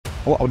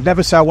I would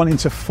never say I went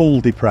into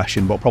full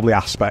depression, but probably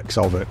aspects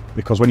of it.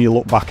 Because when you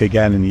look back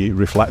again and you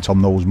reflect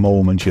on those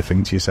moments, you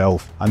think to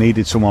yourself, I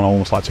needed someone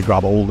almost like to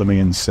grab hold of me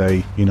and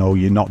say, you know,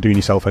 you're not doing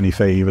yourself any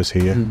favours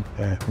here.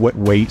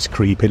 Weight's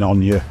creeping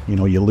on you, you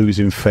know, you're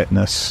losing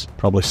fitness.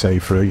 Probably say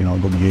for, you know, a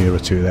good year or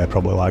two there,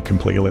 probably like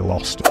completely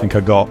lost. I think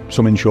I got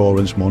some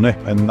insurance money,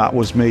 and that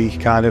was me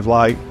kind of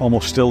like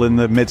almost still in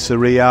the midst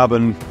of rehab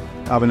and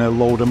having a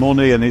load of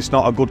money, and it's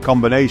not a good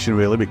combination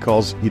really,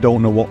 because you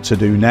don't know what to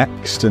do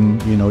next,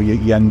 and you know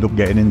you end up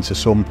getting into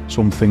some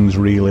things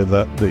really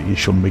that you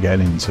shouldn't be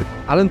getting into.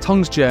 Alan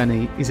Tonge's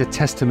journey is a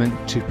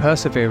testament to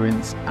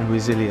perseverance and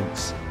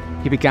resilience.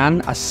 He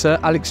began as Sir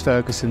Alex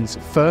Ferguson's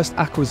first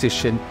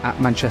acquisition at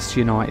Manchester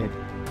United.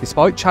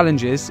 Despite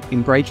challenges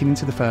in breaking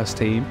into the first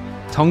team,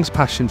 Tonge's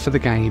passion for the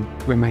game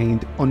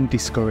remained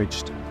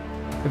undiscouraged.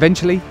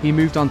 Eventually, he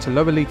moved on to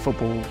lower league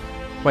football,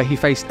 where he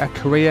faced a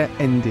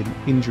career-ending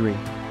injury.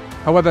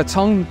 However,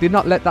 Tonge did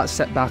not let that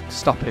setback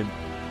stop him.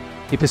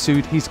 He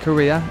pursued his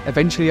career,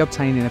 eventually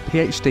obtaining a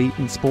PhD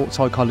in sports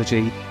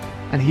psychology,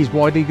 and he's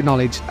widely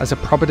acknowledged as a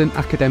prominent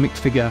academic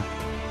figure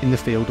in the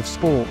field of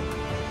sport.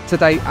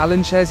 Today,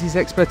 Alan shares his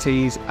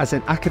expertise as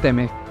an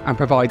academic and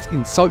provides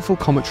insightful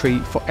commentary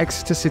for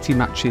Exeter City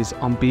matches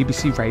on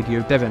BBC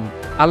Radio Devon.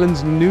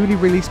 Alan's newly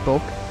released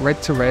book,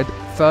 Red to Red,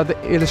 further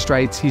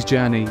illustrates his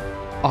journey,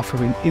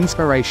 offering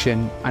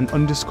inspiration and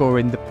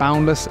underscoring the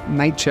boundless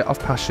nature of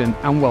passion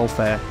and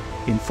welfare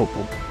in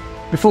football.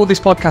 Before this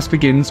podcast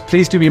begins,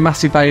 please do me a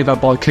massive favour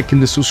by clicking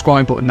the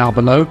subscribe button now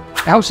below. It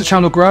helps the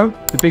channel grow.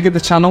 The bigger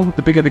the channel,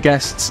 the bigger the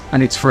guests,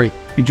 and it's free.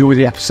 Enjoy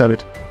the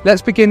episode.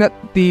 Let's begin at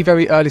the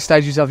very early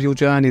stages of your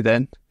journey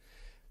then.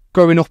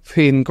 Growing up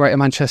in Greater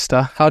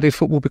Manchester, how did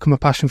football become a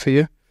passion for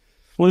you?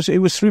 Well, it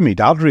was through my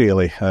dad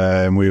really.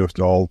 We were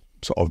all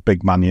sort of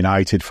big Man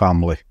United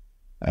family,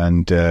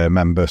 and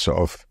remember sort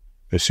of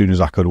as soon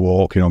as I could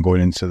walk, you know,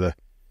 going into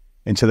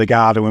the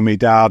garden with my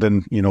dad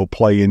and, you know,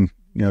 playing,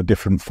 you know,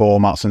 different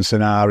formats and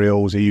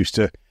scenarios. He used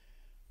to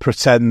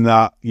pretend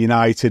that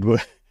United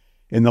were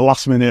in the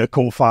last minute of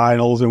cup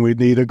finals and we'd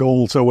need a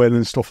goal to win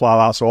and stuff like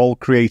that. So all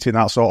creating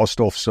that sort of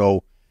stuff.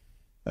 So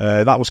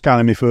that was kind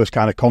of my first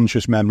kind of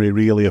conscious memory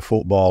really of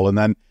football. And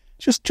then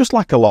just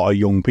like a lot of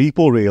young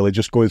people really,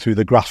 just going through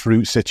the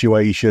grassroots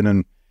situation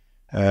and,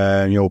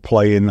 you know,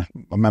 playing. I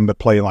remember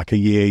playing like a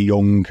year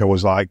young. I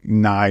was like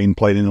 9,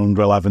 playing in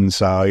under 11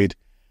 side.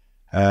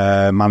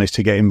 Managed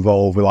to get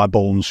involved with like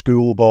Bolton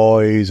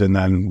schoolboys, and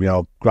then, you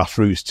know,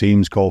 grassroots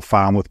teams called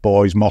Farmworth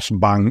Boys, Moss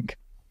Bank.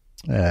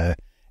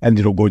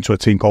 Ended up going to a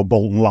team called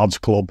Bolton Lads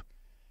Club,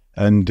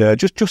 and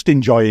just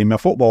enjoying my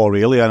football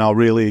really. And I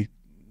really,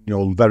 you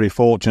know, very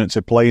fortunate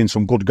to play in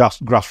some good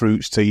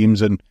grassroots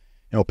teams and,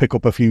 you know, pick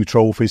up a few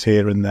trophies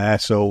here and there.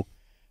 So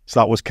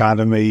that was kind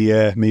of me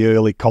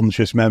early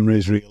conscious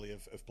memories, really,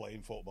 of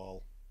playing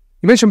football.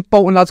 You mentioned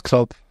Bolton Lads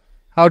Club.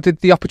 How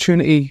did the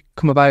opportunity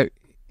come about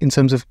in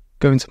terms of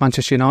going to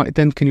Manchester United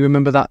then? Can you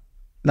remember that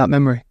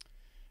memory?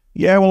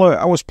 Yeah, well,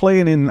 I was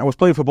playing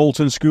for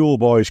Bolton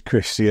schoolboys,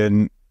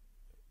 Christian.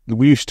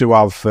 We used to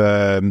have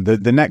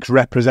the next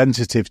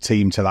representative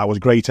team to that was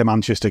Greater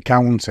Manchester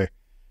County.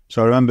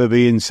 So I remember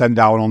being sent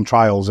down on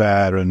trials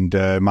there and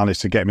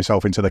managed to get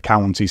myself into the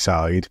county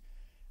side.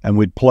 And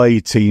we'd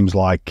play teams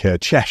like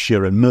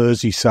Cheshire and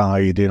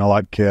Merseyside, you know,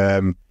 like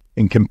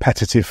in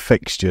competitive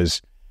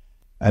fixtures.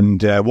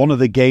 And one of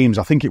the games,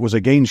 I think it was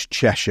against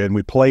Cheshire, and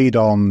we played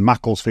on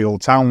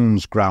Macclesfield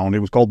Town's ground. It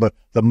was called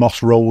the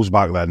Moss Rose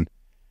back then.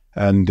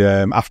 And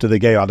after the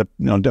game, I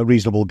had a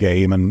reasonable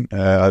game, and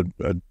a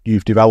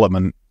youth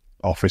development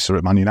officer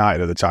at Man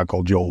United at the time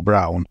called Joel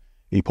Brown,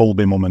 he pulled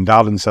my mum and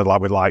dad and said,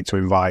 like, we'd like to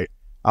invite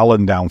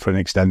Alan down for an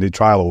extended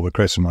trial over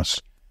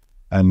Christmas.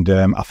 And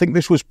I think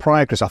this was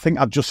prior, because I think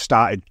I'd just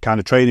started kind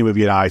of training with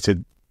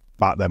United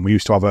back then. We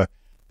used to have a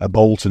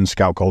Bolton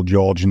scout called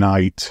George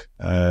Knight,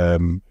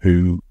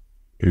 who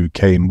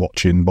came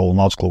watching Bolton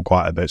Lads Club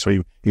quite a bit.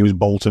 So he was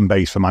Bolton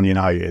based for Man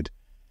United.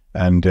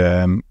 And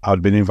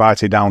I'd been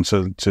invited down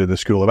to the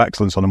School of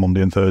Excellence on a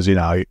Monday and Thursday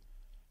night.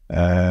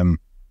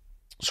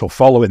 So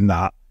following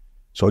that,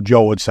 so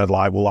Joe had said,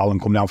 like, well, Alan,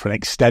 come down for an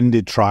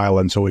extended trial,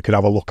 and so we could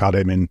have a look at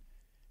him in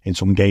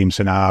some game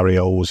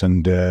scenarios.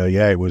 And I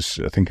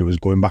think it was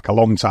going back a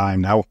long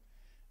time now.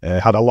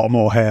 Had a lot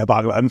more hair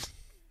back then.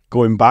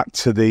 Going back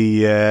to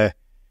the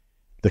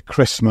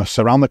Christmas,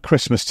 around the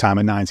Christmas time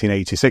in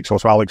 1986, so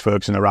Alex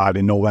Ferguson arrived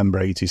in November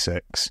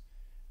 86,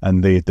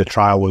 and the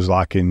trial was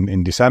like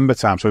in December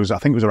time, so I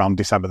think it was around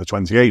December the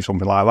 28th,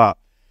 something like that.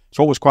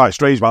 So what was quite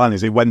strange by then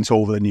is it went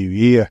over the New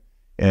Year,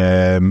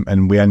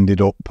 and we ended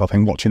up, I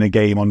think, watching a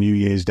game on New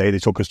Year's Day. They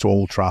took us to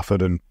Old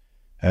Trafford, and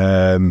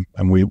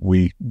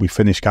we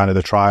finished kind of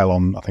the trial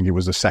on, I think it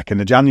was the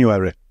 2nd of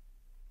January,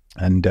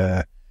 and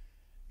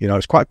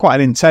it's quite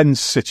an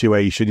intense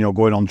situation. You know,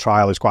 going on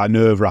trial is quite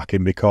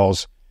nerve-wracking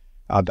because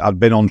I'd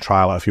been on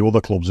trial at a few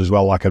other clubs as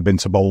well. Like I'd been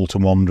to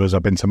Bolton Wanderers,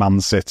 I'd been to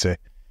Man City,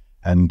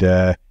 and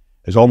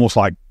it's almost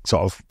like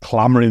sort of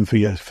clamouring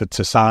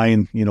to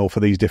sign, you know, for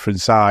these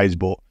different sides.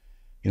 But,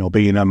 you know,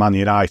 being a Man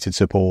United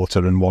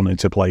supporter and wanting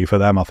to play for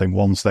them, I think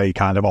once they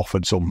kind of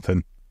offered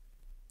something,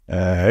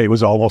 It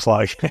was almost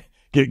like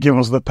give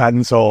us the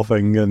pen sort of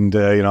thing, and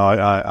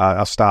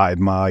I started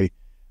my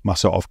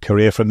sort of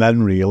career from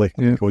then. Really,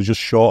 it was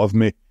just short of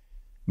my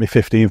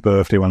 15th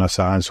birthday when I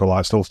signed, so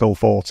like still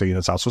 14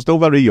 at that, so still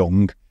very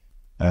young,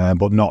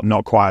 but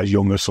not quite as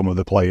young as some of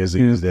the players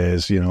these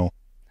days,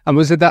 And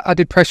was it that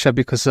added pressure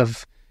because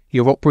of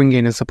your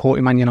upbringing and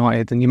supporting Man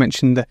United? And you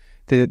mentioned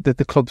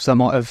the clubs that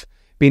might have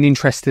been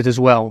interested as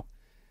well.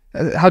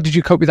 How did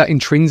you cope with that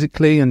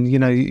intrinsically, and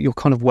your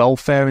kind of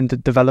welfare and the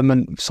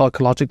development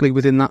psychologically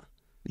within that?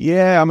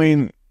 Yeah, I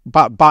mean,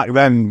 back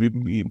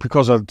then,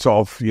 because I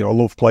sort of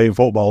loved playing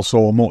football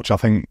so much, I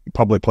think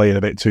probably playing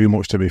a bit too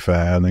much, to be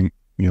fair. I think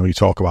you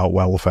talk about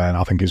welfare, and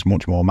I think it's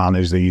much more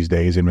managed these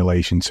days in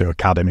relation to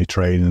academy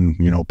training,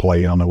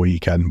 playing on a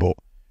weekend. But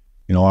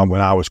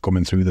when I was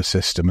coming through the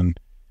system, and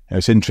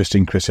it's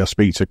interesting, Chris, I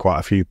speak to quite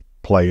a few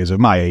players of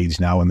my age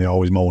now, and they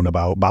always moan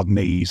about bad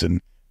knees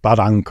and bad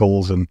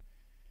ankles, and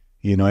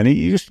and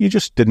you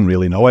just didn't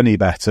really know any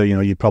better.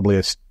 You probably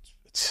a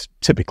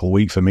typical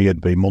week for me would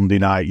be Monday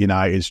night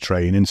United's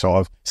training, sort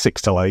of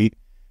 6 till 8.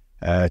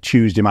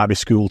 Tuesday might be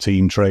school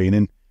team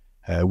training.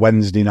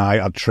 Wednesday night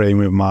I'd train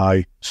with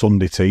my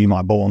Sunday team,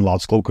 like Bolton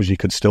Lads Club, because you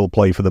could still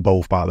play for the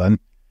both back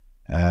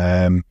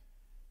then.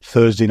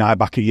 Thursday night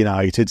back at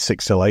United,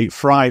 6 till 8.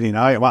 Friday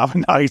night I might have a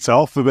night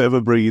off, a bit of a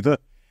breather.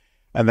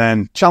 And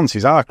then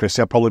chances are, Chris,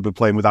 I'll probably be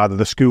playing with either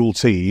the school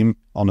team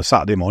on a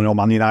Saturday morning or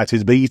Man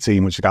United's B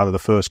team, which is kind of the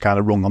first kind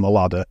of rung on the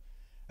ladder.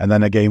 And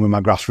then a game with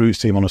my grassroots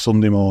team on a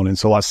Sunday morning.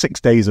 So like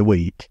 6 days a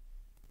week,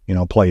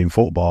 playing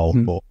football.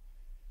 But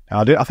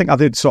I think I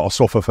did sort of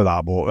suffer for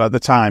that. But at the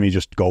time, you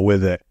just go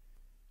with it.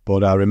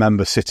 But I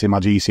remember sitting my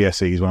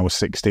GCSEs when I was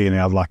 16, I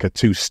had like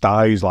 2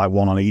 styes, like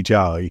one on each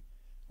eye.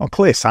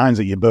 Clear signs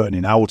that you're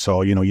burning out,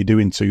 or, you're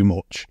doing too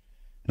much.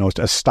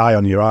 A stye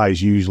on your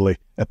eyes usually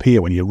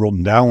appear when you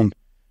run down,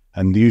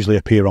 and usually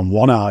appear on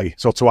one eye.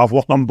 So to have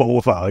one on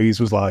both eyes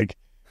was like,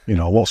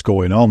 what's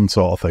going on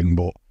sort of thing.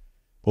 But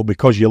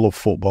because you love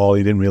football,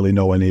 you didn't really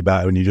know any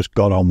better, and you just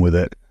got on with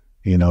it.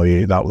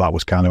 That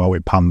was kind of how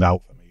it panned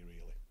out for me,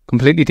 really.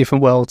 Completely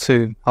different world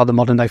to how the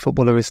modern day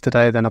footballer is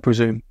today, then, I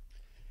presume.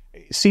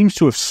 It seems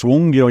to have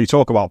swung. You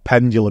talk about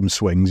pendulum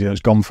swings.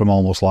 It's gone from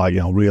almost like,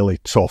 really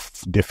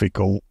tough,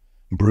 difficult,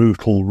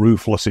 brutal,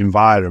 ruthless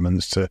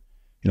environments to,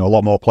 a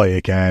lot more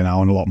player care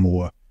now, and a lot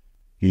more,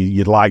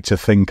 you'd like to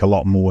think, a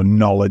lot more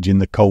knowledge in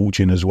the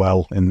coaching as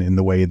well, in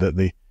the way that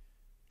they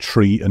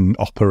treat and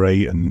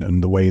operate,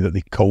 and the way that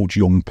they coach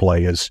young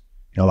players.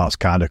 That's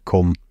kind of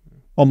come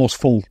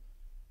almost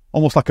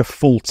like a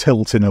full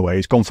tilt in a way.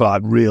 It's gone from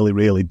like really,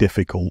 really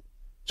difficult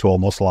to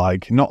almost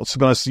like, not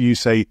going to you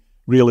say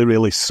really,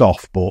 really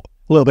soft, but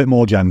a little bit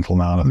more gentle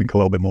now, and I think a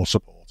little bit more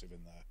supportive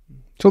in there.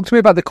 Talk to me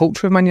about the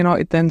culture of Man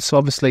United then. So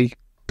obviously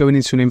going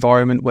into an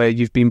environment where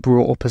you've been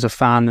brought up as a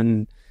fan,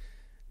 and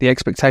the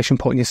expectation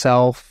put on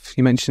yourself.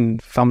 You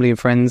mentioned family and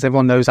friends.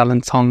 Everyone knows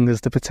Alan Tonge as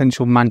the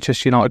potential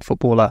Manchester United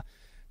footballer.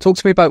 Talk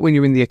to me about when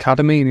you're in the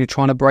academy and you're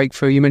trying to break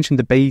through. You mentioned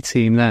the B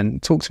team then.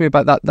 Talk to me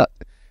about that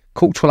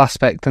cultural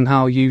aspect and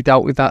how you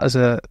dealt with that as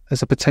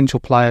a potential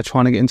player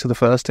trying to get into the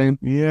first team.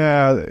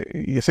 Yeah,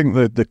 you think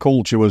the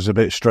culture was a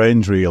bit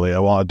strange, really.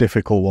 A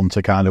difficult one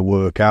to kind of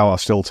work out. I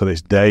still to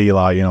this day,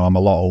 like, I'm a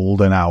lot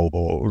older now,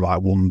 but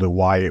like wonder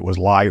why it was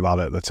like that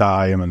at the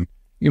time. And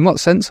in what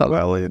sense?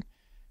 Well, you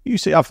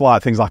used to have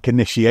like things like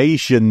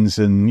initiations,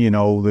 and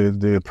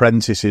the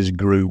apprentices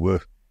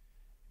group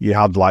you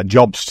had like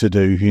jobs to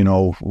do,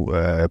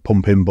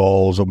 pumping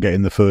balls up,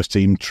 getting the first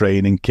team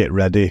training kit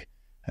ready,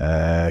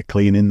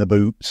 cleaning the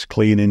boots,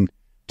 cleaning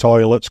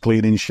toilets,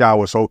 cleaning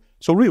showers.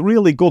 So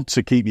really good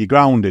to keep you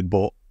grounded,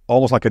 but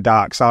almost like a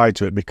dark side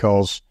to it,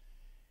 because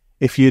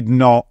if you'd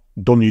not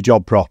done your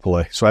job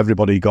properly, so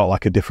everybody got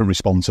like a different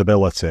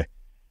responsibility,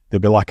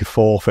 there'd be like a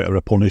forfeit or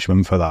a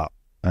punishment for that.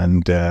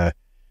 And,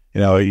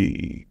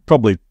 you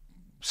probably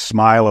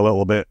smile a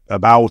little bit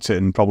about it,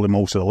 and probably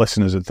most of the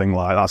listeners would think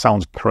like, that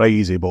sounds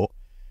crazy, but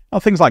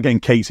things like getting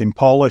cakes in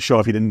polish, or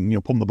if you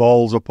didn't pump the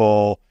balls up,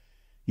 or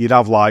you'd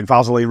have like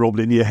Vaseline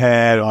rubbed in your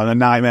hair, and a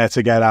nightmare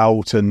to get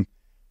out, and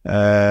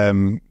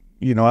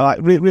like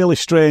really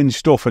strange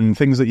stuff, and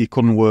things that you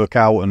couldn't work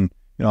out. And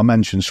I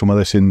mentioned some of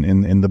this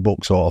in the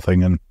book sort of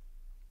thing, and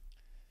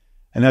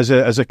as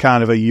a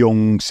kind of a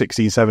young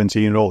 16,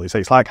 17-year-old,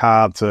 it's like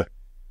hard to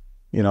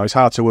it's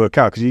hard to work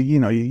out, because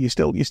you're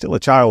still a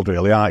child,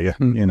 really, aren't you?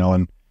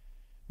 And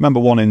remember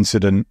one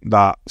incident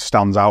that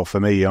stands out for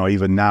me,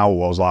 even now,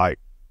 was like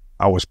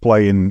I was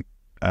playing.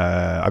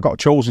 I got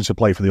chosen to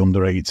play for the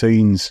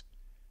under-18s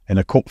in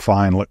a cup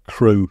final at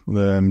Crewe.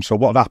 So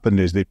what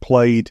happened is they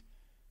played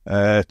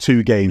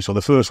 2 games. So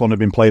the first one had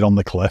been played on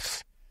the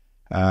Cliff.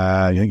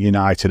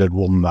 United had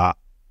won that.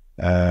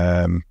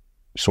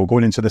 So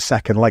going into the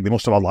second leg, they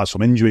must have had like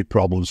some injury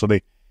problems. So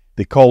they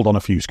called on a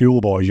few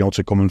schoolboys,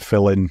 to come and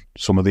fill in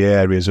some of the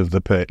areas of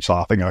the pitch. So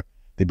I think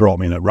they brought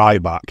me in at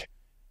right back.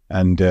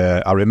 And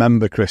I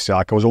remember, Chris,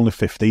 like I was only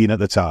 15 at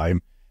the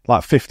time.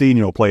 Like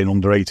 15-year-old playing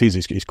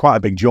under-18s, it's quite a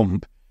big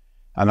jump.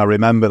 And I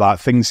remember that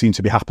things seemed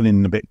to be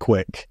happening a bit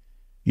quick.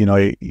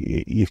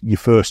 your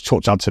first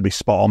touch had to be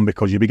spot on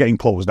because you'd be getting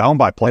closed down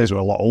by players who are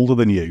a lot older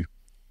than you.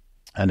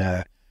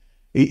 And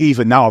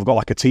even now, I've got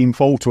like a team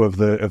photo of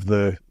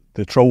the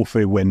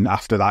trophy win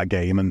after that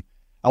game, and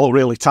I look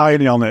really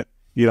tiny on it.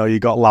 You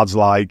got lads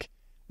like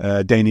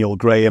Daniel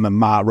Graham and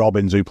Mark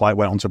Robbins who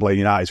went on to play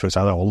United for us.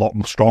 A lot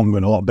stronger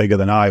and a lot bigger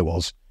than I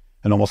was,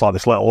 and almost like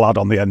this little lad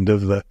on the end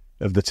of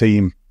the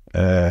team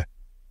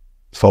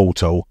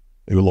photo.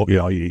 Who look,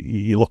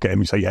 you look at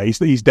him and say, yeah,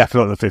 he's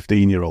definitely the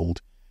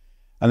 15-year-old.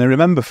 And I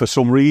remember for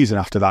some reason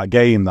after that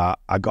game that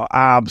I got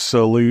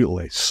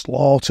absolutely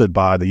slaughtered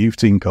by the youth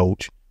team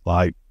coach,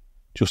 like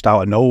just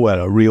out of nowhere,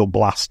 a real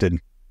blasting.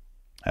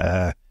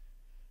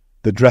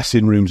 The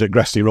dressing rooms at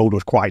Gresty Road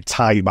was quite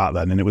tight back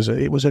then, and it was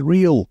a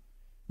real,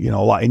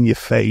 like in your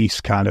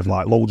face kind of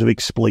like loads of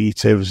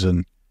expletives,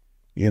 and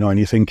and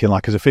you're thinking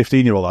like as a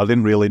 15-year-old, I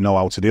didn't really know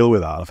how to deal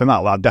with that. I think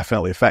that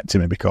definitely affected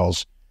me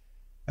because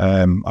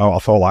I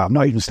thought like I'm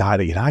not even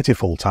started at United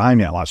full time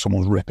yet, like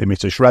someone's ripping me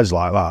to shreds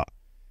like that.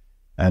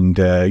 And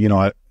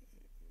I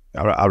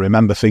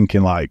remember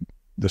thinking like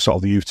the sort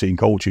of the youth team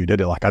coach who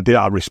did it, like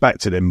I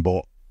respected him,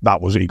 but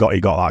he got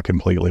that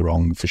completely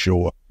wrong for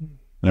sure. And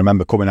I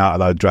remember coming out of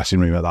that dressing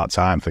room at that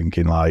time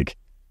thinking like,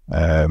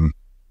 I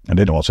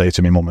didn't know what to say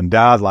to my mum and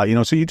dad, like,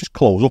 so you just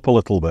close up a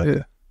little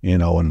bit,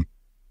 and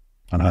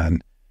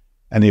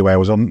anyway,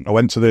 I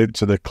went to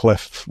the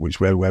cliff,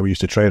 where we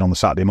used to train on the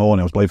Saturday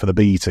morning. I was playing for the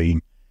B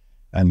team,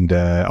 and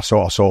I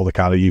saw the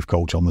kind of youth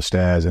coach on the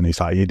stairs, and he's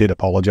like, you did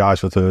apologise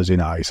for Thursday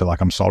night, so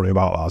like, I'm sorry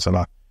about that. I said,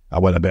 I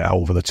went a bit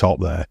over the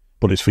top there,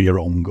 but it's for your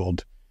own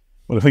good.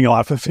 But I think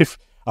like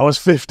I was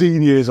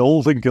 15 years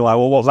old thinking like,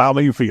 well, what's that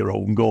mean for your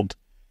own good?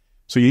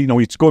 So,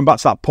 it's going back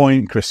to that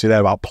point, Christy,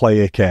 there about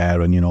player care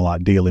and,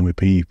 like dealing with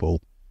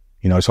people,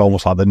 it's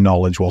almost like the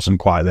knowledge wasn't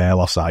quite there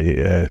last night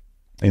in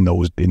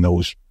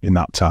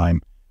that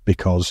time,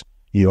 because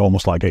you're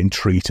almost like getting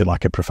treated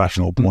like a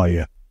professional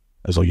player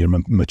as though you're a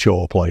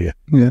mature player.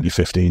 Yeah. You're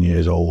 15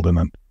 years old. And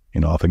then,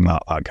 I think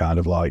that kind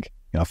of like,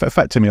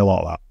 affected me a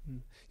lot, that.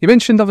 You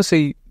mentioned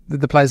obviously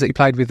the players that you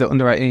played with at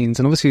under 18s,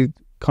 and obviously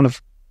kind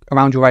of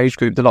around your age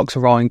group, the likes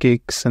of Ryan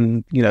Giggs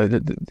and,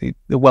 the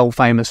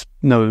well-famous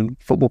known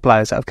football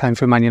players that have came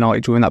through Man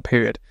United during that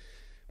period.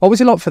 What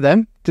was it like for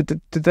them? Did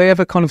they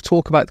ever kind of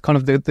talk about kind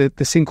of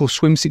the sink or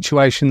swim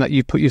situation that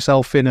you put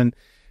yourself in and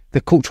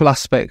the cultural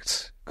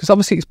aspect? Because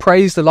obviously it's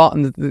praised a lot,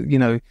 and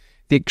the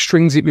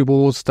extrinsic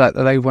rewards that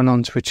they went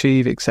on to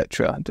achieve,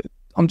 etc.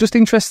 I'm just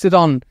interested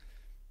on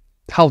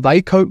how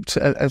they coped,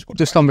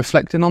 just on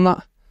reflecting on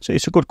that. So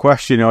it's a good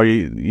question.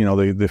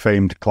 The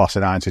famed class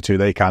of '92,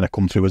 they kind of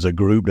come through as a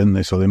group, didn't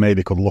they? So they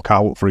maybe could look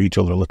out for each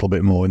other a little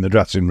bit more in the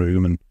dressing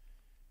room, and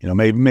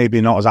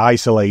maybe not as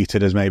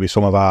isolated as maybe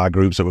some of our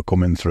groups that were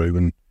coming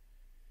through.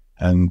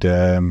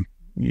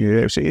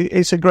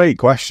 It's a great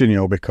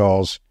question,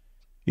 because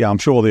I'm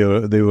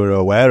sure they were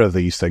aware of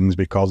these things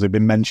because they've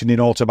been mentioned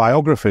in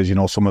autobiographies.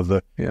 Some of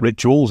the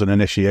rituals and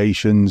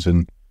initiations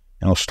and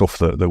stuff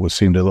that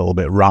seemed a little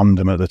bit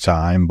random at the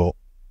time, but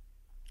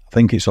I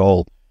think it's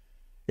all.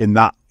 In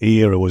that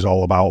era was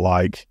all about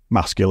like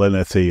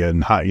masculinity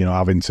and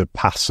having to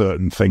pass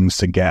certain things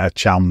to get a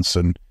chance,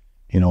 and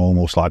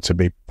almost like to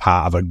be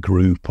part of a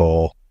group,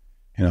 or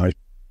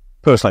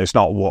personally it's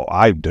not what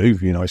I do,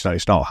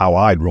 it's not how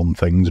I'd run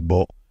things,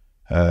 but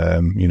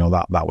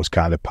that was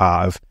kind of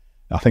part of,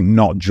 I think,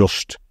 not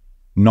just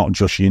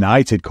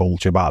United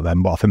culture back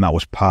then, but I think that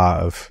was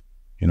part of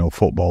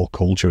football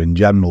culture in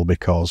general,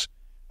 because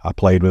I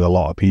played with a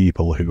lot of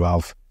people who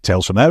have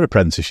tales from their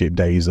apprenticeship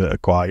days that are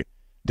quite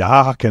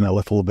dark and a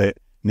little bit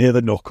near the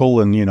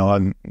knuckle, and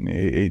and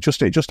it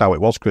just how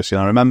it was, Christian.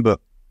 I remember,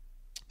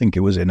 I think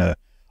it was in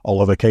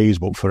Oliver Kay's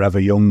book Forever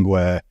Young,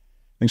 where I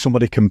think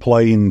somebody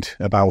complained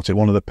about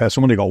it.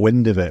 Somebody got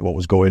wind of it, what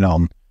was going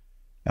on,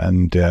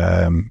 and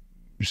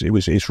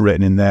it's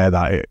written in there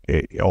that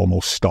it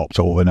almost stopped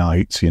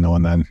overnight,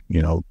 and then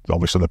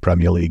obviously the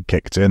Premier League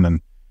kicked in, and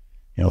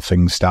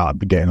things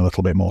started getting a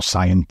little bit more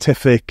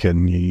scientific,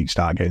 and you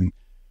start getting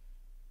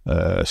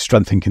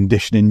strength and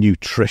conditioning,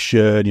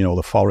 nutrition,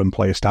 the foreign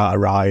players start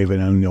arriving,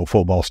 and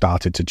football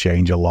started to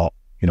change a lot,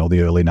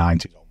 the early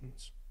 90s.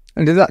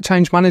 And did that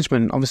change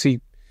management, obviously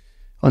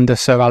under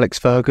Sir Alex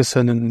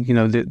Ferguson and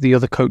the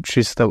other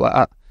coaches that were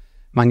at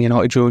Man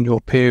United during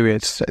your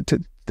period?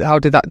 How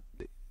did that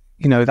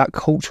that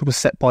culture was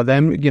set by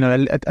them,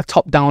 a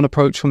top-down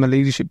approach from a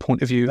leadership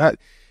point of view?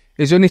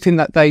 Is there anything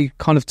that they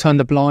kind of turned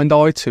a blind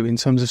eye to in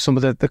terms of some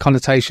of the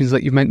connotations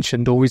that you've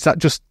mentioned, or is that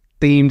just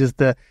themed as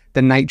the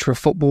nature of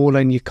football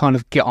and you kind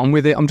of get on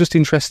with it? I'm just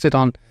interested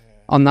on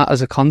that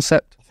as a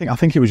concept. I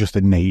think it was just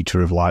the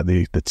nature of like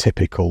the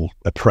typical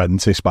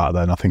apprentice back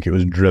then. I think it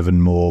was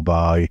driven more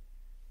by,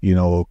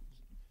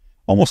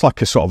 almost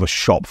like a sort of a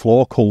shop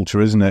floor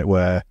culture, isn't it?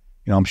 Where,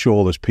 I'm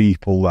sure there's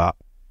people that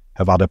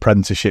have had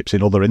apprenticeships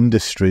in other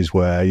industries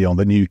where,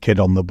 the new kid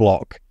on the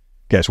block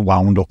gets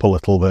wound up a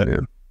little bit,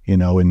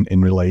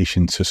 in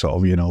relation to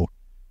sort of,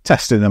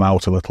 testing them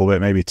out a little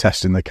bit, maybe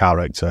testing the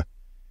character.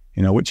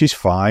 Which is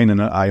fine,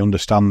 and I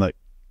understand that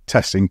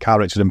testing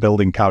characters and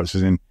building characters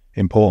is an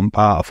important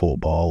part of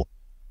football.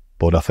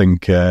 But I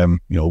think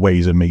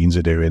ways and means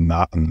of doing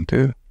that,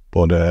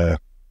 but I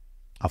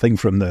think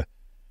from the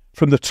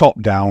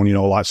top down,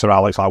 like Sir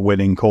Alex, like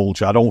winning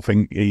culture, I don't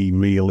think he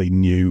really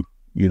knew,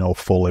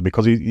 fully,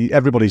 because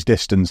everybody's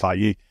distance.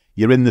 Like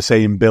you're in the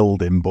same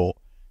building, but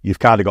you've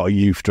kind of got a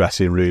youth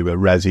dressing room, a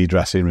resi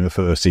dressing room, a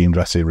first team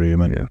dressing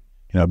room, and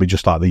it'd be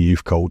just like the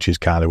youth coaches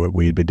kind of what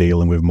we'd be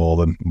dealing with more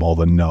than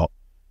not.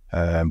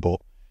 But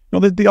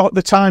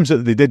the times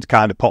that they did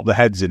kind of pop their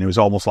heads in, it was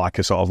almost like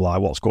a sort of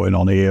like, what's going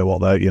on here?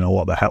 What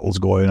the hell's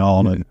going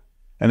on?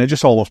 And it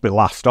just almost be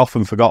laughed off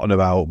and forgotten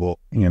about. But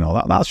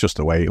that's just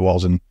the way it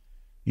was. And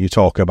you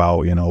talk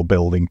about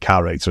building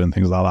character and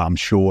things like that. I'm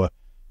sure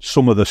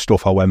some of the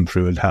stuff I went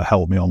through had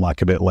helped me on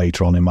like a bit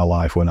later on in my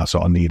life when I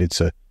sort of needed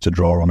to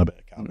draw on a bit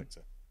of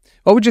character.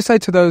 What would you say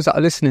to those that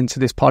are listening to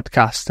this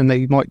podcast and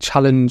they might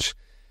challenge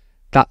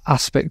that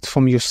aspect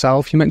from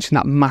yourself? You mentioned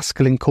that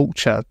masculine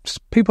culture.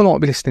 People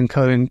might be listening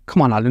going,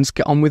 come on, Alan, let's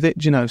get on with it.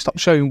 Stop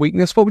showing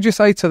weakness. What would you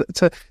say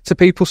to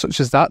people such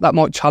as that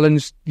might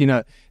challenge,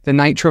 the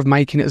nature of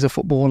making it as a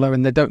footballer,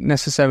 and they don't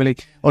necessarily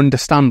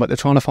understand, but they're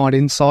trying to find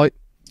insight?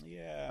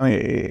 Yeah, I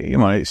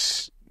mean,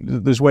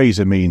 there's ways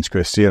and means,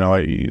 Chris. But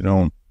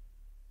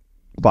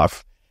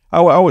I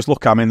always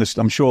look. I mean,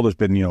 I'm sure there's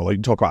been, you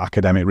talk about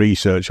academic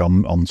research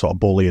on sort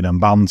of bullying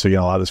and banter.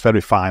 There's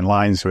very fine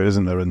lines to it,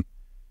 isn't there? And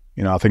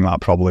I think that'd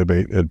probably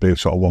be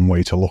sort of one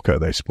way to look at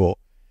this. But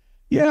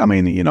yeah, I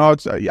mean, I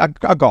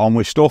got on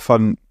with stuff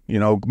and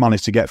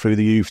managed to get through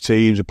the youth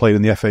teams. I played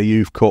in the FA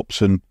Youth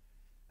Cups and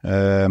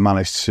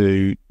managed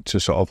to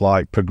sort of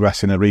like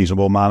progress in a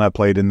reasonable manner.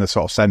 Played in the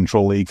sort of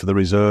Central League for the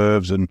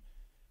reserves, and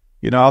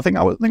I think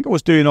I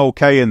was doing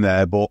okay in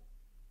there. But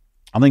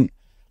I think,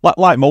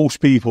 like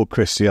most people,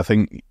 Christy, I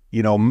think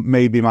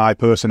maybe my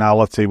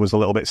personality was a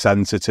little bit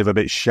sensitive, a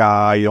bit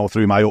shy,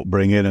 through my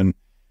upbringing, and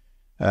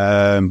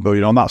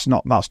but that's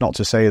not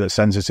to say that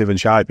sensitive and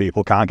shy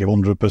people can't give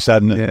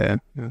 100%.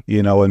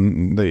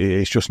 And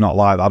it's just not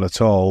like that at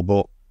all.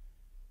 But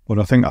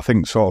I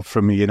think sort of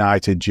from a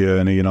United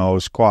journey, I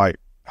was quite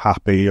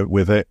happy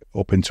with it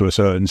up into a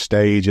certain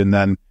stage, and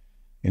then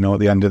at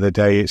the end of the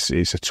day, it's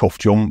a tough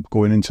jump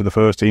going into the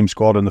first team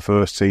squad and the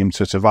first team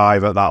to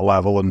survive at that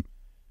level, and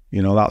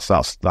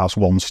that's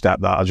one step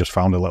that I just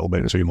found a little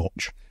bit too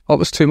much. What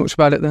was too much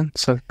about it then?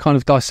 So kind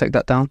of dissect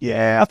that down.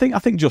 Yeah, I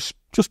think just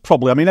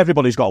probably. I mean,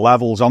 everybody's got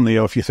levels on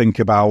there. If you think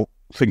about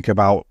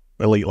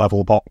elite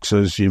level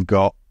boxers, you've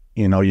got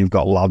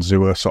lads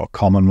who are sort of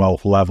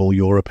Commonwealth level,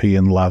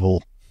 European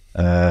level.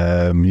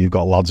 You've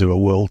got lads who are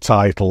world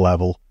title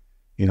level.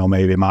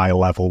 Maybe my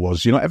level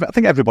was. I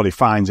think everybody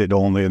finds it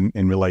only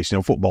in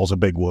relation. Football's a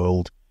big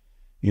world.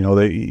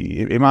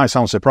 It might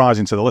sound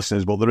surprising to the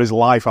listeners, but there is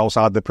life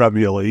outside the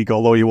Premier League,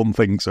 although you wouldn't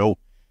think so.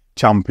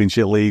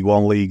 Championship, League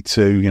One, League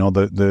Two,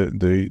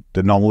 the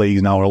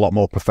non-leagues now are a lot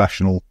more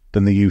professional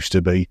than they used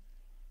to be.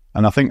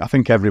 And I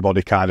think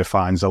everybody kind of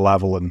finds a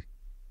level, and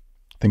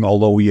I think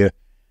although your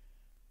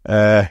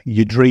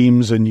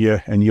dreams and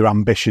your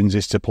ambitions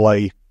is to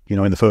play,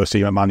 in the first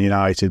team at Man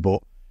United,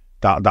 but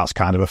that's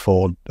kind of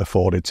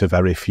afforded to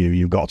very few.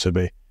 You've got to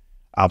be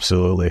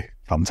absolutely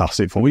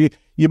fantastic for you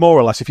more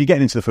or less. If you're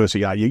getting into the first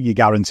team, you're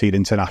guaranteed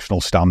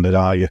international standard,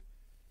 are you?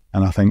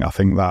 And I think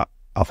that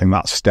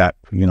step,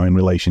 in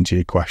relation to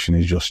your question,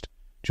 is just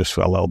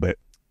a little bit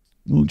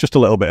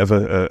of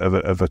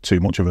a too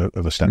much of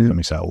a step for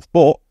myself.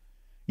 But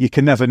you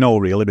can never know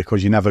really,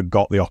 because you never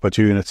got the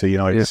opportunity.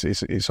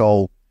 It's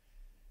all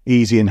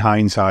easy in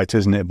hindsight,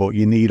 isn't it? But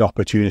you need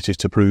opportunities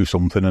to prove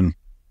something, and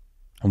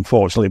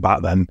unfortunately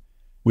back then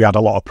we had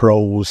a lot of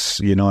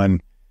pros,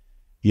 and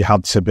you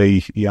had to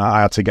be.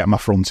 I had to get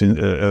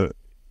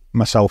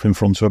myself in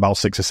front of about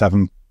 6 or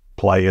 7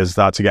 players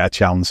that to get a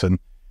chance, and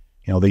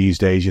these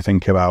days you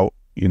think about,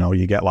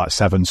 you get like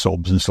 7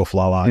 subs and stuff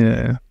like that.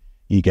 Yeah.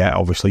 You get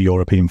obviously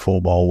European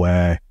football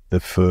where the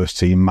first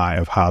team might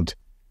have had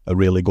a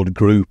really good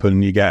group,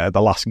 and you get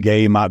the last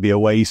game might be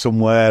away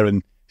somewhere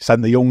and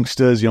send the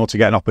youngsters, to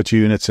get an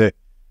opportunity.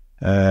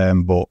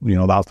 But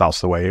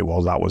that's the way it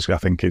was.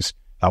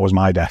 That was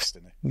my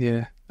destiny.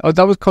 Yeah. Oh,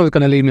 that was kind of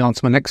going to lead me on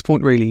to my next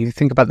point. Really, you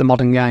think about the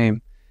modern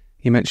game.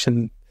 You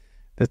mentioned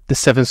the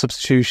 7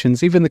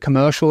 substitutions, even the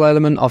commercial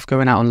element of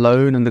going out on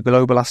loan, and the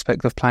global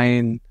aspect of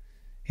playing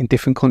in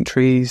different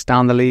countries,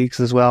 down the leagues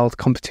as well. The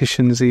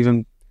competition's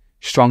even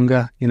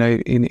stronger,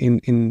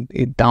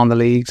 in down the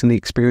leagues, and the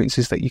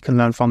experiences that you can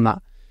learn from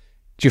that.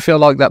 Do you feel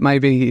like that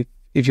maybe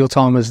if your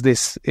time was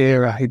this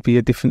era, it'd be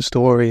a different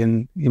story,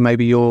 and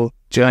maybe your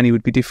journey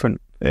would be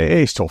different?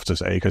 It's tough to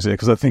say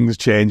because things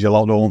change a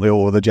lot, don't they,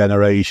 over the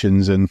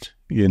generations, and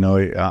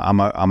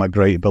I'm a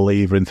great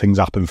believer in things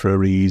happen for a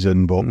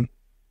reason, but.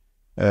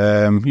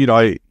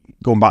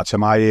 Going back to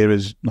my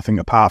eras, I think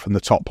apart from the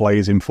top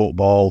players in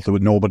football,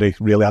 nobody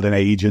really had an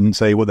agent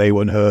say what they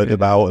weren't heard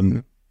about.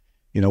 And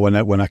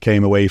when I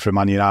came away from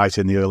Man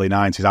United in the early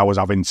 90s, I was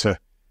having to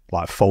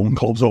like phone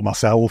clubs up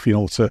myself,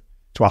 to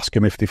ask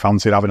them if they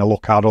fancied having a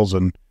look at us.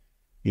 And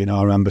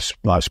I remember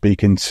like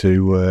speaking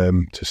to a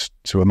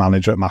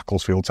manager at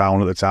Macclesfield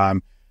Town at the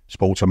time,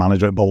 spoke to a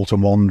manager at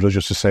Bolton Wanderers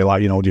just to say,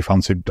 like, do you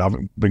fancy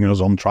bringing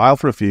us on trial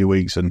for a few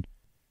weeks? And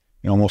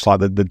almost like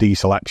the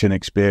deselection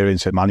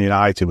experience at Man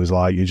United was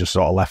like you just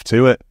sort of left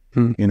to it.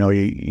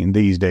 In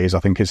these days, I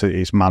think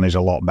it's managed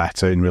a lot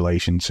better in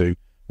relation to,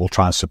 we'll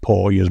try and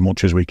support you as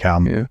much as we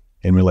can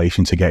in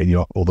relation to getting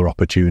your other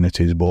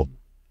opportunities. But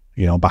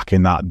back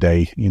in that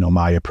day,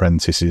 my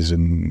apprentices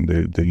and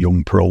the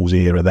young pros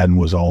era then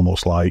was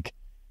almost like,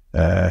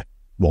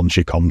 once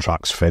your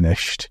contract's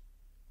finished,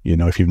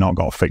 if you've not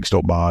got fixed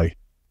up by,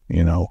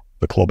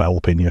 the club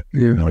helping you,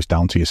 it's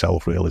down to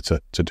yourself really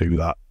to do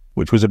that,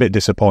 which was a bit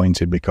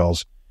disappointing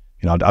because,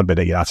 I'd been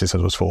at United since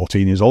I was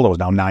 14 years old. I was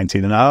now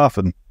 19 and a half,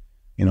 and,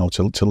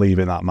 to leave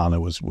in that manner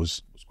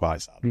was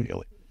quite sad,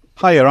 really.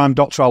 Hiya, I'm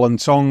Dr. Alan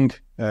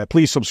Tonge.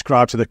 Please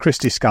subscribe to the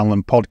Christy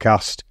Scanlon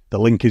podcast. The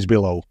link is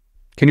below.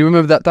 Can you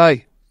remember that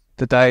day?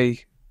 The day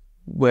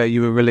where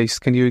you were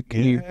released? Can you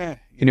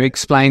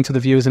explain to the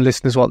viewers and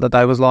listeners what the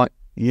day was like?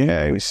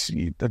 Yeah,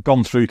 I'd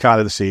gone through kind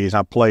of the season.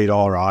 I played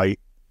all right,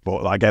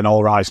 but again,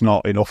 all right's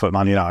not enough at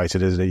Man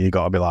United, is it? You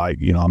got to be like,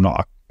 I'm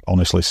not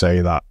honestly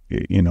say that.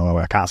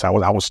 I can't say I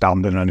was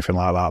outstanding or anything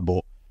like that,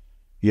 but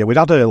yeah, we'd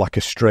had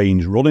a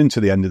strange run into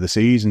the end of the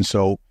season.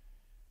 So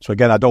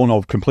again, I don't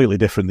know, completely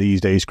different these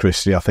days,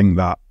 Christy. I think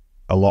that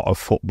a lot of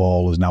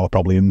footballers now are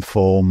probably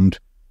informed,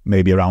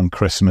 maybe around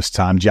Christmas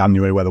time,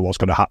 January, whether what's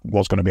going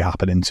to be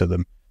happening to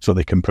them, so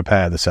they can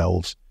prepare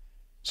themselves.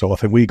 So I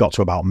think we got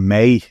to about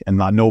May, and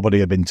like nobody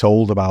had been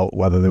told about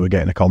whether they were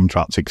getting a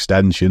contract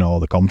extension or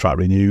the contract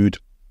renewed.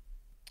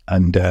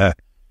 And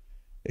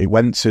it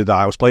went to that.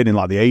 I was playing in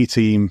like the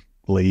A-team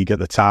league at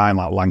the time,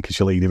 like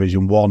Lancashire League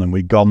Division 1, and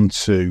we'd gone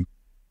to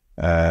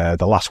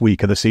the last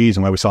week of the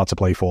season where we started to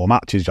play 4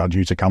 matches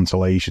due to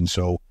cancellation.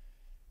 So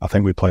I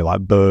think we played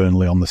like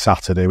Burnley on the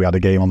Saturday. We had a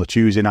game on the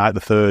Tuesday night, the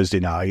Thursday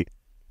night,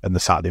 and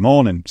the Saturday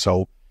morning.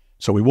 So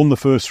we won the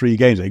first 3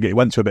 games. It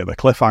went to a bit of a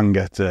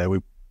cliffhanger. We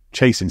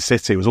chasing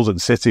City. It was us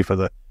and City for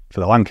the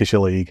Lancashire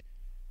League,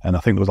 and I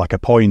think there was like a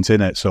point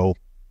in it. So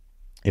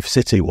if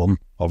City won,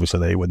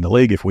 obviously they win the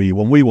league. If we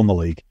won the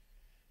league.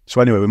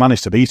 So anyway, we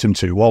managed to beat them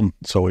 2-1.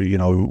 So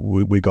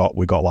we got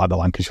like the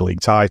Lancashire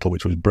League title,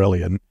 which was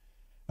brilliant.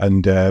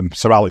 And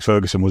Sir Alex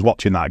Ferguson was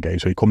watching that game,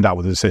 so he come down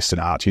with his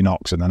assistant Archie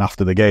Knox, and then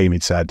after the game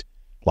he'd said,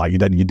 like, you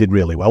did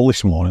really well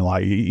this morning.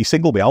 Like, he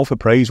singled me out for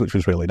praise, which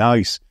was really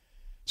nice.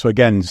 So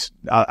again,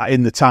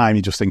 in the time,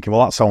 you're just thinking,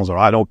 well, that sounds all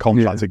right. All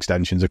contract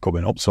extensions are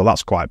coming up, so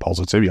that's quite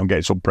positive. You're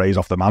getting some praise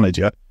off the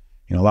manager.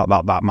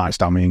 That might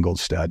stand me in good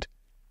stead.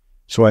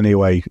 So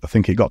anyway, I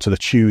think it got to the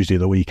Tuesday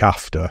the week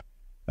after,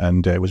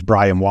 and it was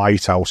Brian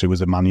Whitehouse, who was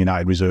the Man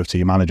United reserve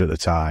team manager at the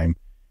time.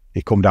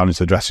 He come down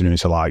into the dressing room and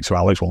said, like, so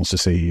Alex wants to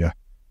see you.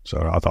 So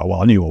I thought,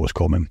 well, I knew what was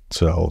coming.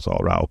 So I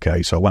thought, right,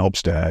 okay. So I went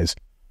upstairs,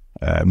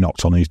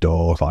 knocked on his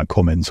door, like,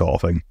 come in sort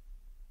of thing.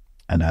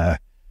 And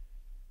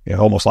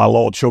almost like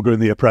Lord Sugar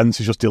and The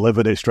Apprentice, just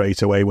delivered it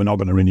straight away. We're not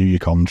going to renew your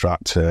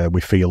contract.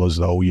 We feel as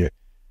though you're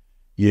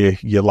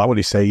like, what do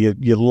you say,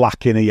 you're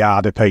lacking a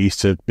yard of pace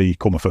to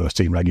become a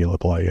first-team regular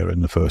player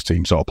and the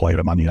first-team sort of player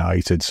at Man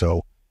United.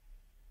 So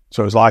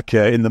it's like,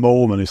 in the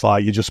moment, it's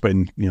like you've just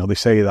been, they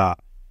say that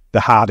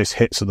the hardest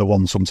hits are the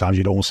ones sometimes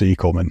you don't see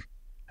coming.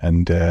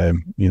 And,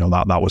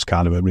 that was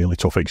kind of a really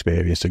tough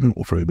experience to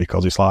go through,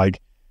 because it's like,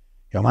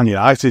 Man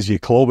United is your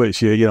club.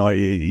 It's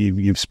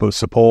you've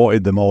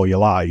supported them all your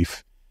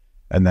life.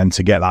 And then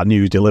to get that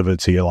news delivered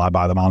to you like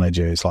by the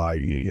manager, it's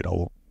like,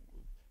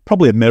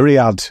 probably a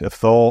myriad of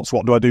thoughts.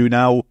 What do I do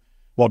now?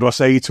 What do I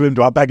say to him?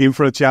 Do I beg him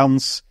for a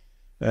chance?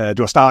 Do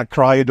I start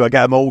crying? Do I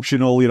get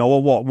emotional?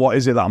 What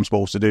is it that I'm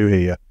supposed to do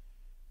here?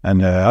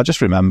 And I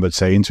just remembered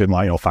saying to him,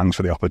 like, thanks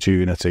for the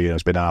opportunity.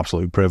 It's been an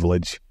absolute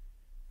privilege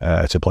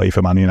to play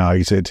for Man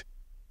United.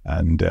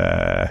 And,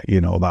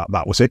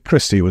 that was it,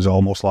 Christy. It was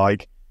almost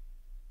like,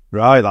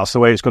 right, that's the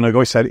way it's going to go.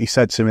 He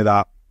said to me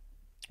that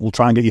we'll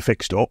try and get you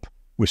fixed up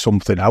with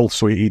something else.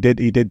 So he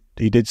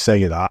did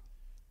say that.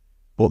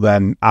 But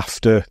then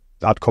after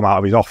I'd come out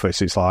of his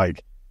office, it's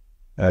like,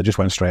 just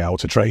went straight out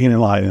to training.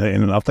 Like,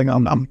 and I think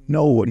I'm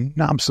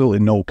absolutely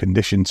no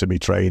condition to be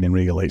training,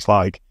 really. It's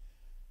like,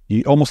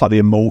 almost like the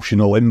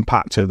emotional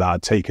impact of that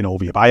had taken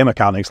over your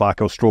biomechanics.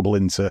 Like, I was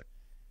struggling to,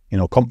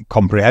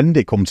 comprehend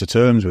it, come to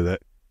terms with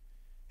it.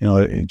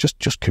 It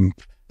just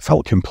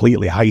felt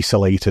completely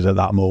isolated at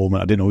that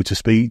moment. I didn't know who to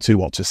speak to,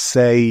 what to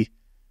say.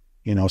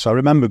 So I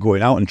remember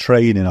going out and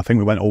training. I think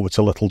we went over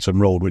to Littleton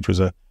Road, which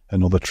was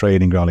another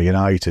training ground of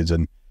United's,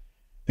 and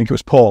I think it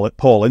was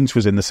Paul Ince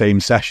was in the same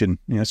session.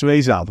 So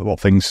he's out, what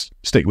things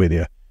stick with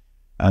you.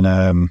 And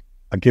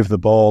I give the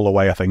ball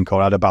away, I think,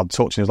 or I had a bad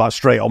touch, and he was like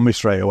straight on me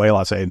straight away,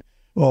 like saying,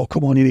 "Oh,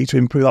 come on, you need to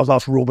improve.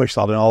 That's rubbish,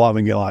 lad," and all that.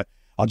 And you're like,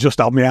 I just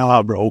had my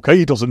heart broke.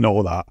 He doesn't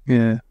know that.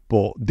 Yeah.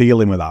 But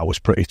dealing with that was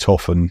pretty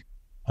tough, and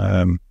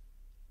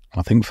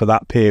I think for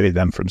that period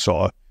then, from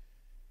sort of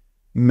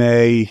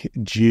May,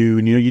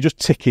 June, you're just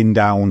ticking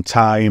down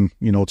time,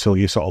 till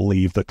you sort of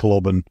leave the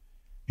club, and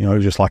it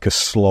was just like a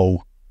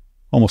slow,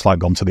 almost like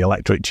gone to the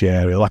electric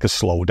chair, like a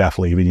slow death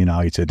leaving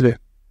United. Yeah.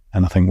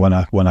 And I think when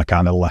I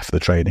kind of left the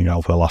training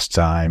ground for the last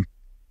time,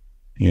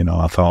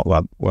 I thought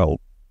that,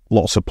 well,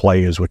 lots of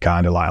players were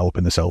kind of like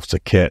helping themselves to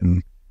kit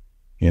and,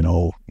 you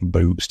know,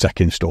 boots,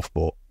 taking stuff.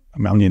 But I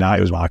mean,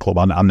 United was my club.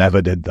 I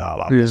never did that.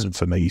 That wasn't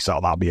for me, sort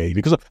of that behaviour,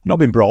 because I've not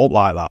been brought up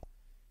like that.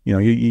 You know,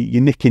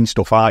 you're nicking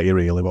stuff, aren't you,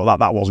 really? But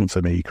that wasn't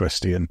for me,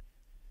 Christian.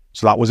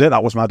 So that was it.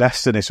 That was my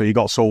destiny. So you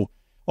got so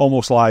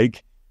almost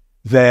like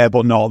there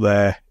but not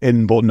there,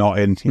 in but not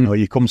in. You know,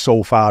 you come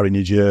so far in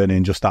your journey,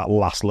 and just that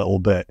last little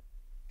bit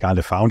kind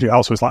of found you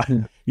out. So it's like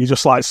you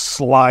just like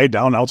slide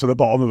down out to the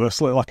bottom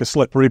of like a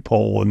slippery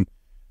pole, and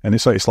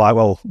it's like,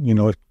 well, you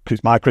know,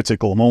 it's my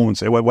critical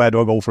moment. Where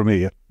do I go from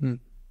here?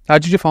 How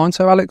did you find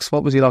Sir Alex?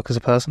 What was he like as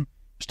a person?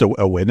 Just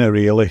a winner,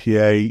 really.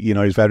 Yeah, you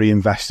know, he's very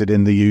invested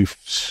in the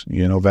youths.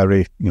 You know,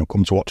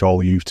 come to watch all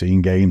the youth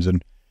team games,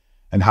 and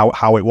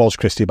how it was,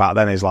 Christy, back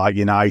then is like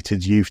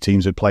United's youth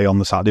teams would play on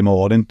the Saturday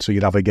morning, so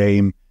you'd have a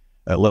game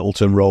at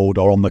Littleton Road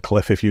or on the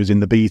Cliff if you was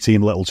in the B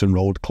team, Littleton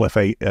Road, Cliff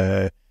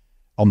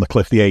on the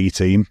Cliff, the A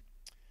team,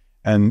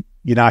 and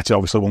United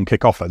obviously won't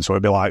kick off then, so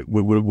it'd be like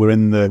we're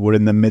in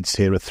the midst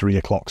here at 3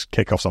 o'clock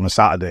kickoffs on a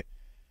Saturday,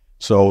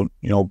 so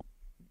you know,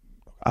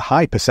 a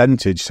high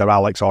percentage, Sir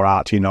Alex or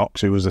Archie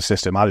Knox, who was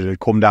assistant manager, would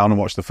come down and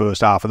watch the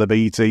first half of the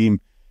B team,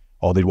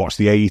 or they'd watch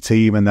the A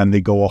team, and then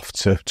they'd go off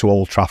to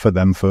Old Trafford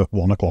then for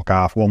 1 o'clock,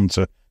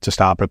 1:30 to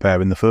start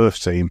preparing the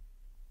first team.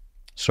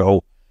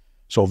 So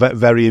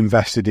very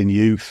invested in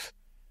youth.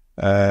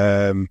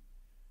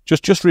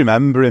 Just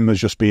remember him as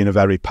just being a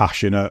very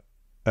passionate,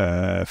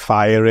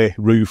 fiery,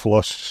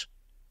 ruthless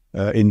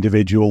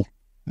individual.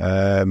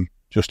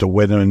 Just a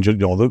winner, and you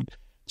know,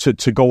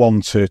 to go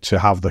on to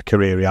have the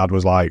career he had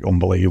was like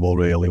unbelievable,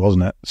 really,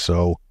 wasn't it?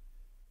 So,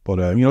 but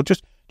you know,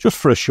 just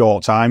for a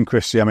short time,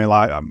 Chrissy. I mean,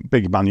 like, I'm a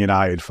big Man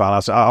United fan.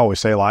 I always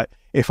say, like,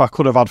 if I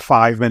could have had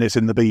 5 minutes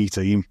in the B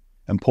team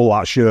and pull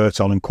that shirt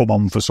on and come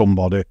on for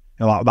somebody, you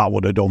know, that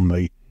would have done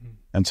me.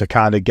 And to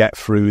kind of get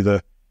through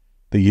the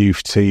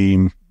youth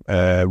team,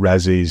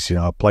 resis, you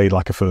know, I played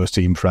like a first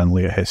team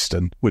friendly at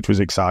Histon, which was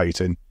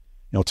exciting.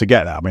 You know, to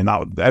get that, I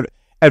mean,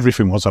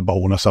 everything was a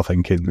bonus, I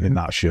think, in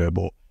that shirt.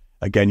 But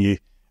again, you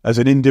as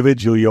an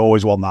individual, you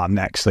always want that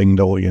next thing,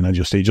 don't you? And it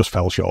just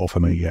fell short for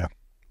me, yeah.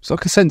 It's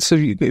like a sense of,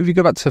 if you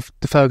go back to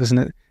Ferguson,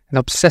 an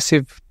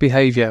obsessive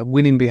behaviour,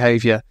 winning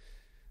behaviour,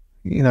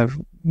 you know,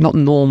 not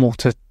normal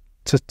to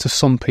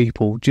some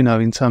people, you know,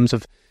 in terms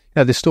of,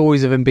 you know, the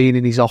stories of him being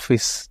in his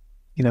office,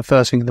 you know,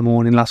 first thing in the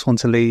morning, last one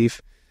to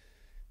leave,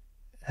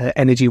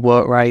 energy,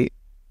 work rate,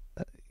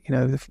 you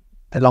know,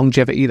 the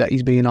longevity that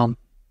he's been on.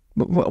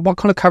 What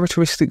kind of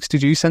characteristics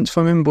did you sense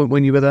from him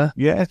when you were there?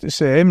 Yeah, it's the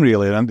same,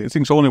 really. And I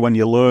think it's only when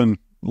you learn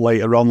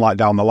later on, like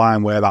down the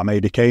line, where that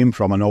maybe came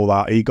from. I know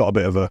that he got a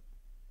bit of a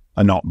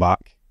knockback,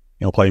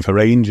 you know, playing for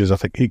Rangers. I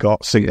think he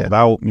got singled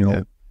out, you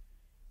know,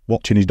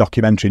 watching his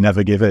documentary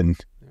Never Give In.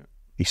 Yeah.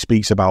 He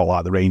speaks about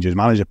like the Rangers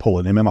manager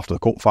pulling him after the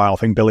cup final. I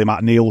think Billy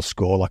McNeil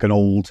scored, like an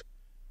old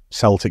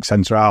Celtic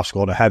centre-half,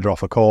 scored a header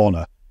off a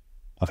corner.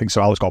 I think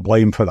Sir Alex got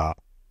blamed for that.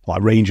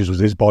 Like, Rangers was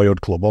his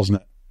boyhood club,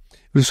 wasn't it?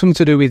 It was something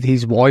to do with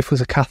his wife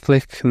was a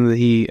Catholic, and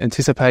the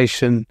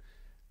anticipation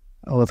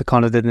or the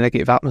kind of the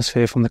negative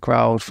atmosphere from the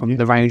crowd, from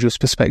the Rangers'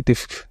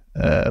 perspective,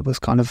 was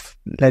kind of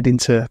led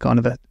into kind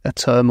of a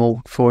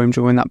turmoil for him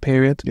during that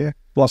period. Yeah,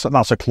 well,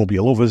 that's a club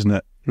you love, isn't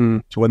it?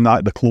 So when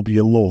the club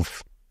you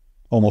love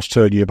almost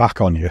turn your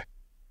back on you,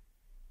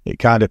 it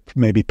kind of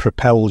maybe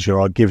propels you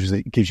or gives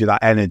you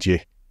that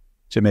energy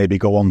to maybe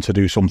go on to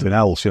do something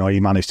else. You know, he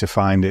managed to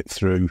find it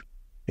through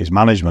his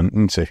management,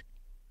 didn't he?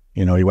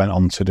 You know, he went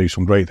on to do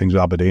some great things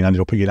with Aberdeen,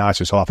 ended up at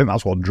United. So I think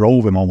that's what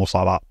drove him, almost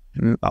like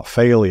that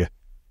failure.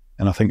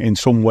 And I think in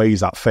some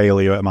ways that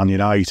failure at Man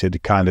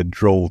United kind of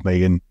drove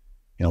me in,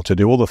 you know, to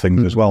do other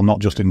things as well, not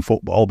just in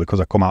football, because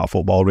I come out of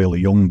football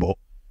really young, but,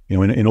 you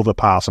know, in other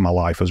parts of my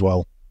life as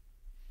well.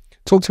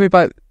 Talk to me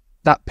about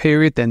that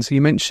period then. So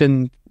you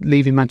mentioned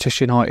leaving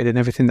Manchester United and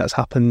everything that's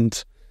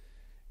happened.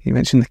 You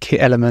mentioned the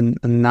kit element,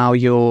 and now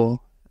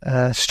you're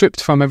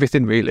stripped from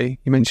everything, really.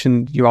 You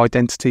mentioned your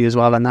identity as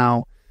well, and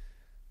now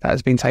that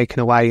has been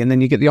taken away, and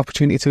then you get the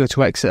opportunity to go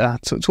to Exeter.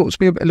 So talk to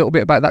me a little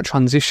bit about that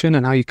transition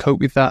and how you cope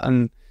with that,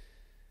 and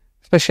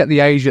especially at the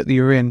age that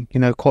you're in, you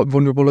know, quite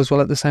vulnerable as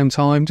well at the same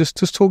time. Just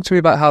talk to me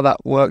about how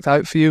that worked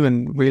out for you,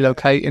 and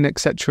relocating,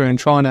 etc., and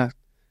trying to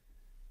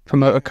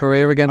promote a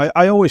career again.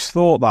 I always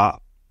thought that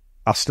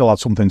I still had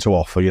something to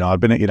offer. You know, I'd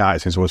been at United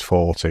since I was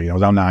 40. I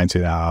was now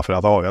 19 and a half, and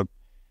I thought it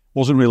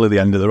wasn't really the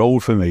end of the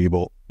road for me,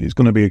 but it's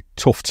going to be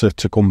tough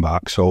to come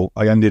back. So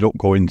I ended up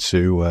going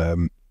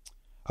to...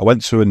 I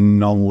went to a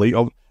non-league...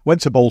 I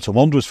went to Bolton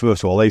Wanderers,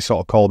 first of all. They sort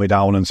of called me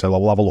down and said,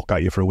 well, we'll have a look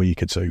at you for a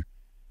week or two.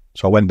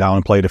 So I went down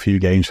and played a few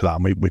games for that,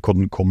 and we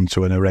couldn't come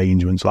to an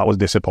arrangement, so that was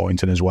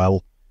disappointing as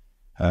well.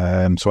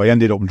 So I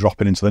ended up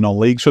dropping into the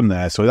non-leagues from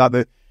there. So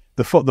that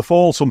the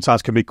fall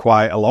sometimes can be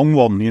quite a long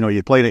one. You know,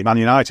 you're playing at Man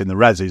United in the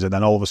resis, and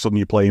then all of a sudden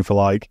you're playing for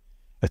like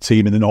a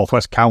team in the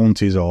Northwest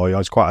Counties, or, you know,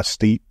 it's quite a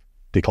steep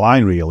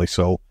decline, really.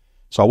 So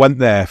I went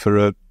there for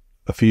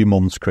a few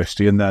months,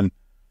 Christy, and then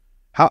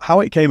how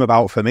it came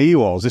about for me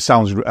was, this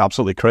sounds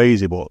absolutely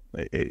crazy, but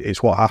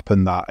it's what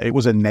happened, that it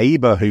was a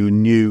neighbour who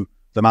knew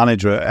the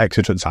manager at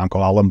Exeter at the time,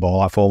 called Alan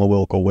Ball, our former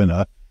World Cup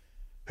winner,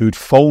 who'd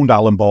phoned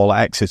Alan Ball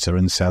at Exeter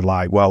and said,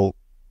 like, well,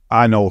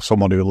 I know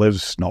someone who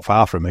lives not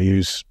far from me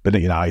who's been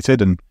at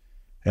United,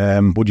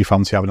 and would you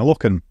fancy having a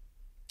look? And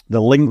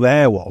the link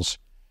there was,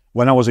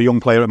 when I was a young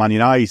player at Man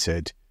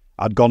United,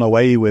 I'd gone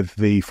away with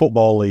the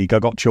Football League. I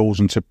got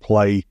chosen to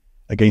play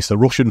against the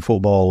Russian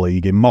Football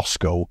League in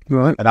Moscow.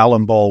 Right. And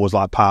Alan Ball was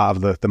like part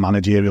of the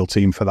managerial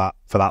team for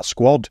that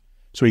squad.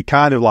 So he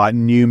kind of like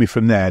knew me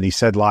from there, and he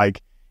said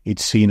like he'd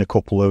seen a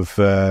couple of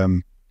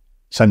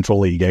Central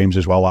League games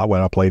as well, like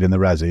where I played in the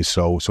Resis.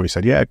 So he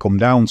said, yeah, come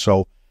down.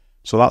 So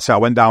that's it. I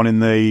went down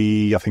in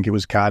I think it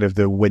was kind of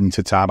the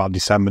winter time, about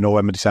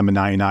November, December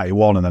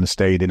 1991, and then I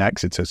stayed in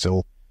Exeter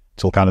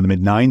till kind of the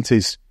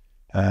mid-90s.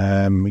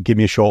 Give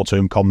me a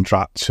short-term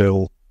contract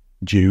till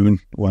June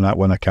when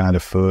I kind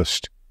of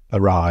first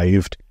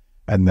arrived,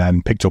 and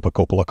then picked up a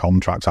couple of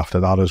contracts after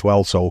that as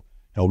well. So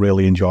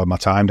really enjoyed my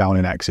time down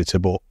in Exeter,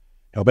 but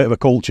a bit of a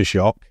culture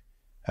shock.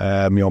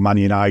 Man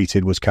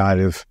United was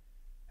kind of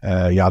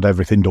you had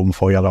everything done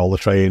for you, had all the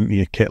training,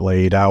 your kit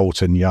laid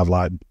out, and you had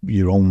like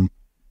your own.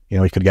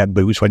 You could get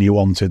boots when you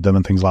wanted them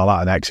and things like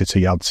that. In Exeter,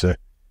 you had to,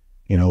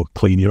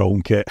 clean your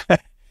own kit.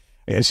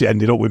 It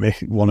ended up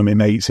with one of my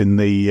mates in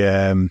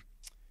the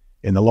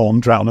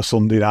laundry on a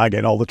Sunday night,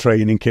 getting all the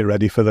training kit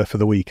ready for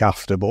the week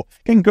after. But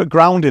getting good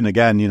grounding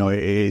again,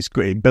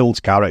 it builds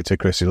character,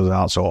 Chris, it does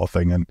that sort of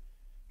thing, and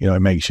it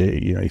makes you,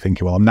 you're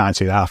thinking, well, I'm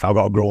 19 and a half, I've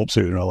got to grow up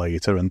sooner or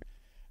later. And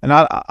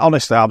I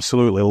honestly,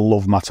 absolutely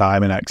love my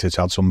time in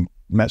Exeter.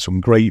 Met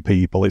some great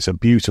people. It's a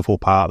beautiful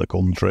part of the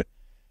country.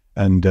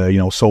 And,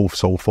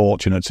 so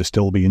fortunate to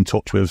still be in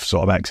touch with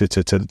sort of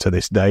Exeter to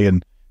this day.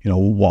 And,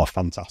 what a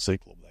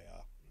fantastic club they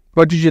are.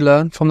 What did you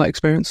learn from that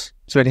experience?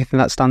 Is there anything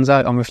that stands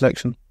out on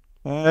reflection?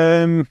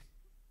 I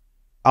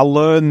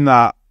learned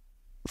that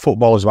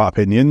football is about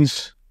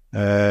opinions.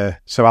 Sir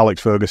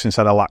Alex Ferguson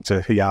said I lacked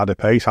a yard of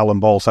pace. Alan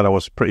Ball said I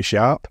was pretty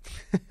sharp.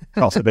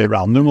 That's a bit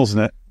random,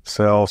 wasn't it?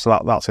 So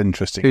that's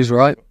interesting. Who's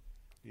right?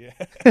 Yeah.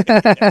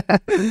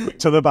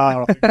 To the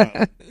bar, I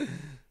think.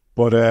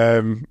 But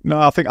no,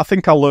 I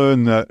think I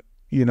learned that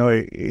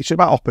it's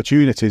about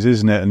opportunities,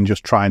 isn't it? And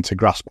just trying to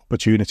grasp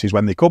opportunities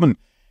when they come. And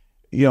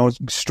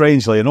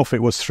strangely enough,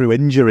 it was through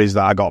injuries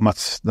that I got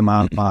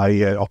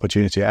my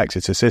opportunity at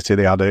Exeter City.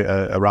 They had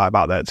a right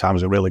back there at the time,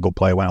 was a really good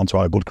player. Went on to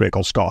a good cricket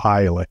called Scott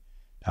Hiley.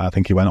 I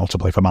think he went on to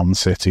play for Man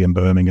City and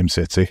Birmingham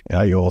City.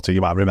 Yeah,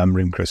 you might remember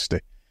him, Christy.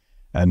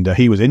 And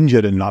he was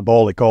injured, and that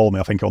Bally called me,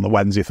 I think, on the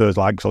Wednesday, Thursday,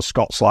 like, so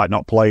Scott's like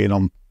not playing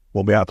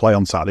won't be able to play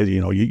on Saturday.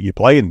 You're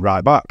playing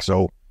right back.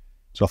 So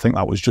I think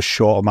that was just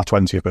short of my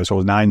 20th birthday. So I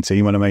was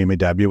 19 when I made my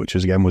debut, which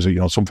was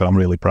something I'm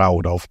really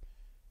proud of.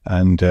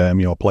 And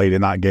played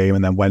in that game,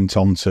 and then went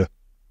on to,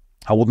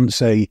 I wouldn't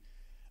say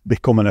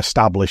become an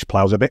established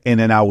player. I was a bit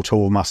in and out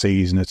over my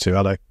season or two.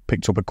 I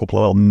picked up a couple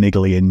of little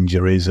niggly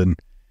injuries, and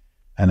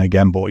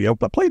again, but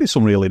I played in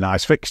some really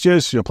nice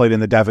fixtures. Played in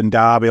the Devon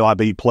Derby, like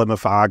beat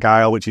Plymouth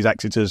Argyle, which is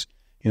Exeter's,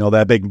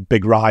 their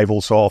big rival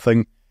sort of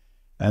thing.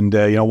 And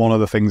one of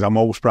the things I'm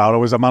most proud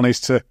of was I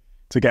managed to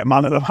get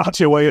man of the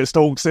match away at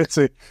Stoke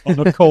City on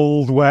a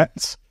cold,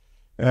 wet,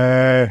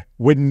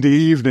 windy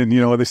evening.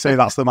 They say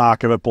that's the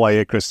mark of a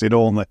player, Christy,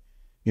 don't they?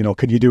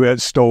 Can you do it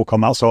at Stoke on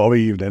that sort of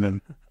evening?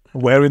 And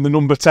wearing the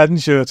number 10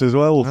 shirt as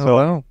well. Oh,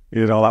 wow.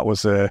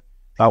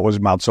 That was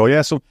mad. So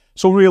yeah,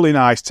 some really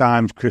nice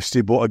times,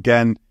 Christy. But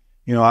again,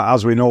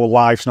 as we know,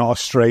 life's not a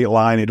straight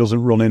line. It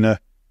doesn't run in a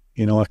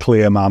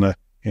clear manner.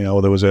 There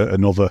was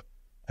another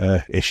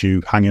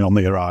issue hanging on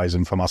the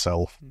horizon for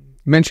myself.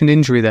 You mentioned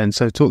injury then,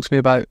 so talk to me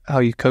about how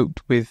you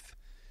coped with.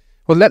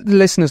 Well, let the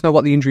listeners know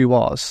what the injury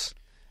was,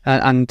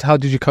 and how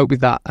did you cope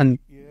with that. And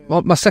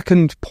my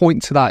second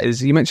point to that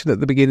is, you mentioned at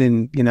the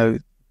beginning,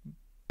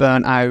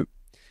 burnt out.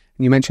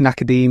 And you mentioned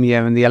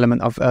academia and the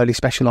element of early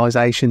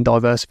specialisation,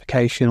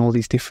 diversification, all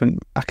these different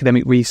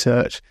academic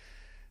research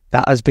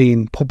that has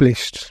been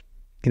published,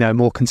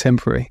 more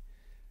contemporary.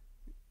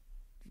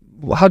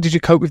 How did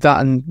you cope with that?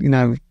 And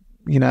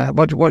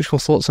what's your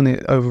thoughts on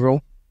it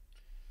overall?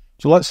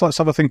 So let's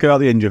have a think about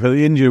the injury.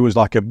 The injury was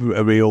like a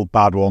real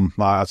bad one.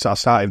 Like I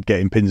started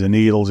getting pins and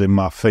needles in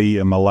my feet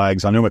and my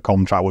legs. I knew my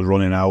contract was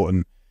running out,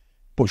 and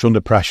pushed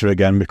under pressure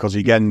again because,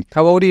 again...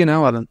 How old are you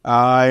now, Alan?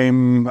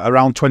 I'm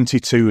around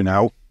 22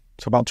 now.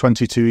 So about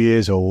 22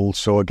 years old.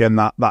 So again,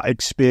 that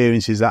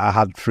experiences that I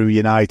had through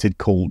United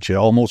culture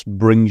almost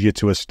brings you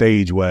to a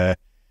stage where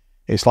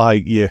it's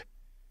like you're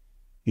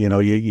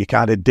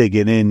kind of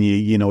digging in.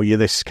 You're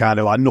this kind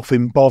of like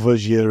nothing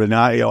bothers you, and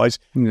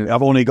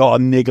I've only got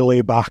a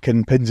niggly back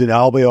and pins and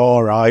I'll be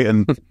all right.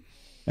 And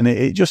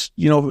it just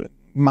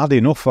mad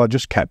enough, I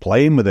just kept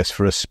playing with this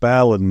for a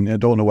spell, and I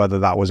don't know whether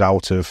that was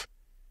out of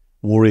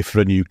worry for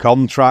a new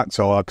contract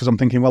or because I'm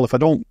thinking, well,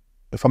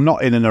 if I'm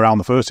not in and around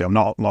the first year, I'm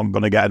not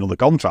going to get another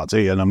contract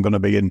here, and I'm going to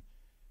be in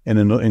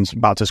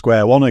back to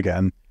square one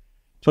again.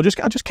 So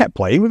I just kept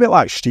playing with it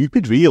like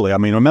stupid, really. I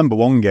mean, I remember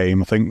one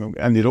game, I think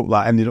ended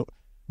up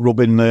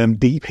rubbing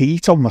deep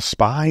heat on my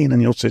spine,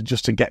 and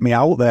just to get me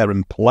out there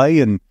and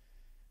play, and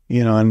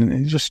and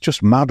it's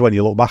just mad when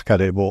you look back at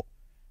it. But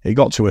it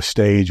got to a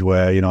stage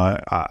where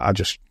I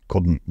just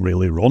couldn't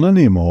really run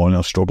anymore, and I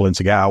was struggling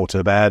to get out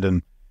of bed.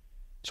 And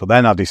so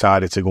then I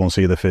decided to go and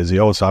see the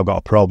physio. So I've got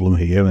a problem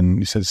here, and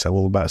he said,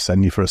 "Well, better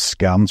send you for a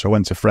scan." So I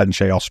went to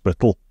Frenchay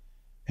Hospital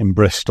in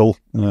Bristol,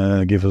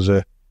 give us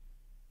an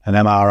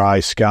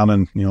MRI scan,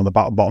 and the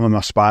bottom of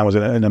my spine was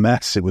in a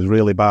mess. It was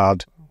really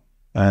bad,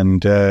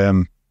 and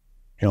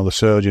the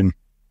surgeon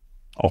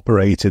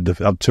operated.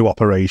 They had 2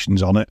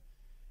 operations on it.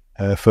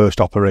 First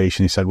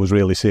operation, he said, was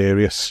really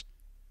serious.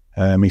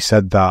 He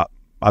said that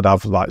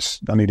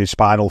I needed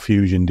spinal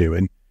fusion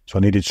doing, so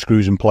I needed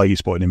screws and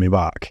plates putting in my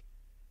back.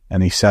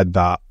 And he said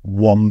that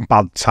one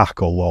bad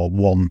tackle or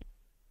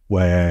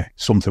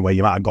something where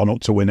you might have gone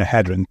up to win a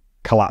header and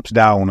collapsed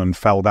down and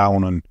fell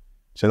down, and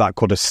so that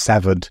could have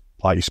severed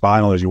like your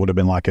spinal, as you would have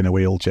been like in a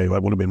wheelchair.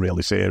 It would have been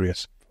really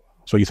serious.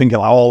 So you're thinking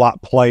like all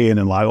that playing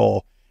and like,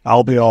 oh,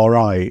 I'll be all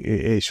right.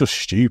 It's just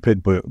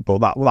stupid, but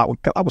that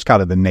was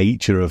kind of the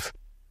nature of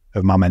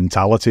my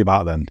mentality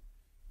back then.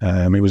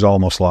 It was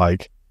almost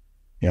like,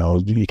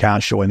 you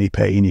can't show any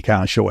pain, you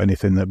can't show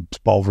anything that's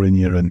bothering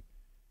you,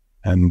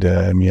 and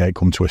it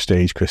come to a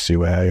stage, Chrissy,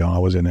 where I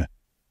was in a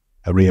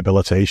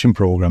rehabilitation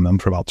program then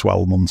for about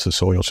 12 months or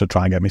so, to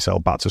try and get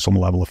myself back to some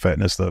level of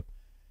fitness. That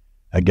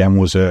again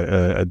was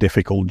a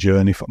difficult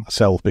journey for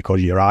myself,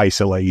 because you're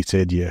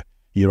isolated,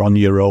 you're on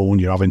your own,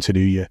 you're having to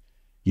do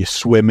your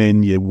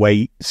swimming, your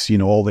weights,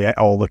 all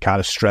the kind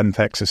of strength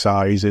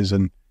exercises,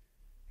 and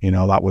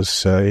that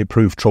was it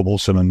proved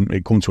troublesome, and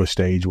it come to a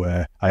stage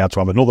where I had to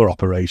have another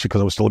operation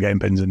because I was still getting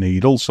pins and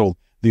needles. So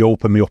they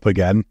opened me up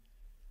again,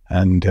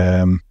 and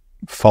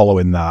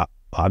following that,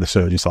 the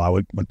surgeon said,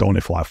 I don't know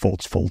if like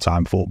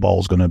full-time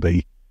football's going to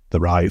be the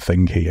right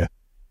thing here,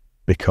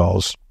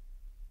 because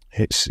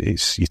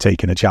it's you're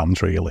taking a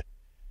chance, really.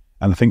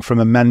 And I think from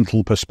a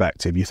mental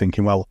perspective, you're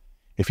thinking, well,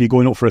 if you're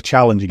going up for a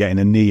challenge, you're getting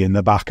a knee in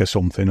the back or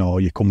something,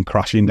 or you come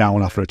crashing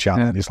down after a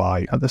challenge, it's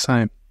like... At the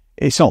same.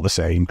 It's not the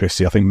same,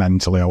 Christy. I think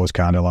mentally I was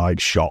kind of like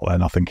shot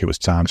then. I think it was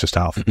time to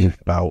start thinking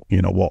about,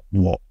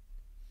 what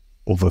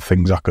other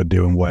things I could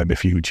do and where my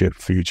future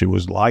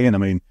was lying. I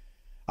mean,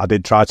 I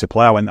did try to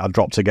play. I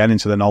dropped again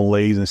into the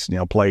non-leagues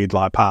and, played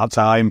like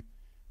part-time.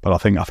 But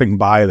I think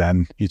by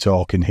then, you're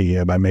talking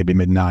here, by maybe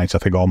mid-90s, I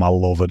think all my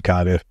love had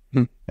kind of,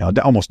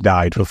 almost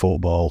died for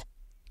football.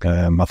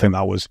 I think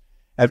that was,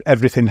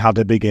 everything had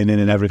a beginning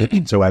and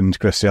everything to end,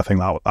 Christy. I think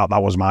that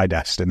was my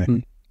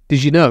destiny.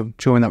 Did you know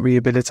during that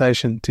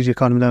rehabilitation? Did you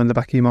kind of know in the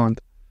back of your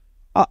mind?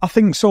 I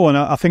think so, and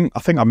I think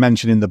I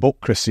mentioned in the book,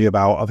 Chrissy,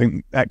 about I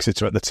think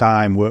Exeter at the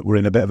time were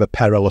in a bit of a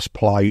perilous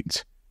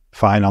plight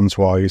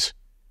finance-wise,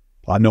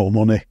 like no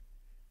money.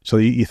 So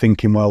you're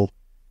thinking, well,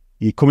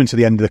 you're coming to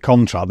the end of the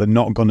contract. They're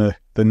not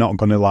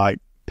gonna like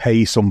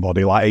pay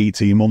somebody like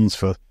 18 months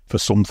for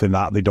something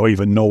that they don't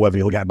even know whether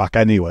you'll get back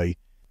anyway.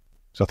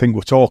 So I think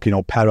we're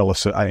talking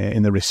perilous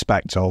in the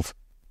respect of.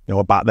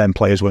 Back then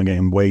players weren't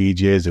getting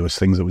wages. There was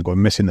things that was going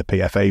missing. The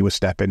PFA was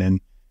stepping in.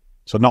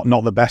 So not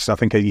the best. I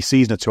think a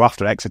season or two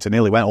after, Exeter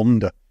nearly went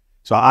under.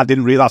 So I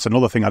didn't realise, that's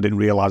another thing I didn't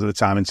realise at the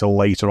time until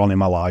later on in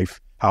my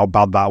life, how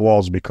bad that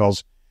was,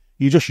 because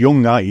you're just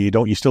young, aren't you?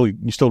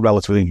 You're still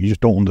relatively, you just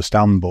don't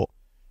understand, but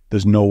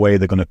there's no way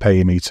they're going to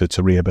pay me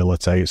to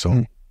rehabilitate.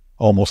 So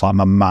almost like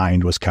my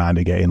mind was kind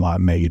of getting like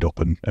made up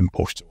and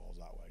pushed towards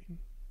that way. You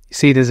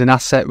see it as an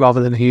asset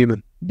rather than a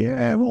human.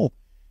 Yeah, well,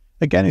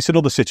 again, it's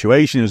another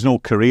situation. There's no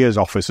careers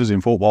officers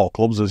in football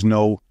clubs. There's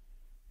no,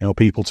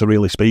 people to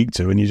really speak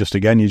to. And you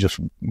just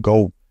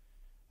go.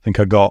 I think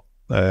I got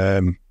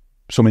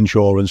some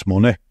insurance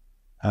money.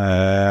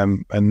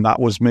 And that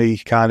was me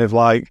kind of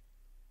like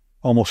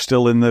almost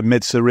still in the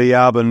midst of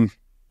rehab and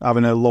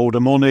having a load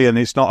of money. And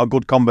it's not a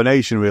good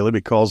combination, really,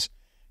 because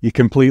you're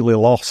completely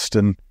lost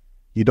and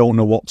you don't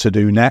know what to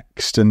do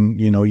next. And,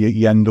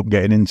 you end up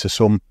getting into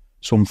some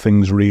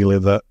things, really,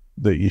 that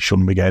you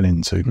shouldn't be getting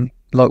into.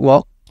 Like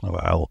what?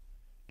 Well,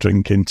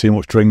 drinking, too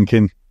much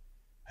drinking.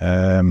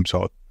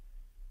 Sort of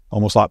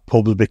almost like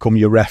pubs become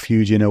your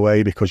refuge in a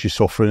way because you're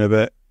suffering a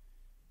bit.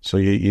 So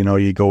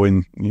you go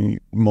in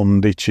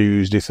Monday,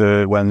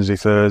 Tuesday, Wednesday,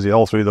 Thursday,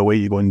 all through the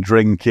week. You're going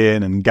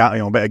drinking and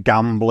a bit of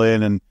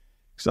gambling, and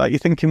it's like you're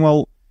thinking,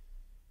 well,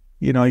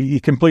 you're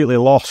completely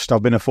lost.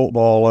 I've been a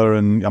footballer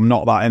and I'm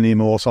not that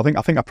anymore. So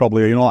I think I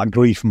probably that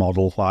grief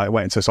model. Like I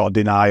went into sort of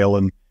denial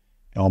and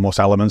almost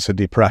elements of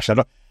depression.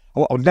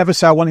 I would never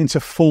say I went into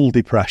full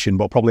depression,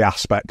 but probably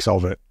aspects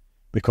of it.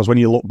 Because when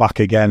you look back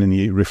again and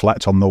you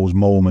reflect on those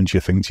moments, you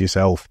think to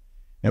yourself,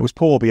 it was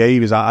poor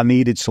behaviours. I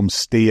needed some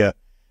steer.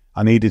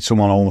 I needed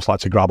someone almost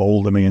like to grab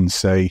hold of me and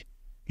say,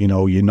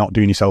 you're not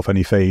doing yourself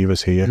any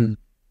favours here.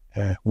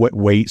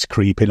 Weight's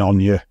creeping on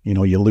you.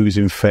 You're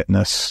losing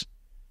fitness.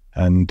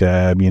 And,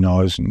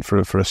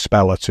 for a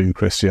spell or two,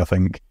 Chrissy, I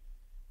think,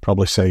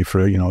 probably say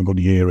for, a good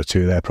year or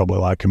two, they're probably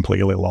like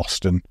completely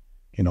lost and,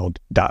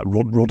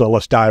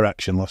 rudderless,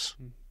 directionless.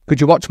 Could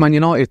you watch Man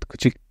United?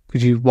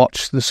 Could you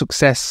watch the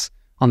success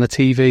on the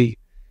TV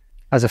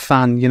as a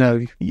fan?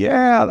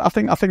 Yeah, I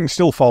think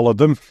still followed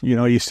them.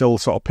 You're still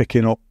sort of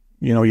picking up.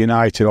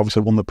 United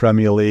obviously won the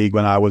Premier League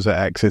when I was at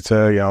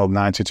Exeter.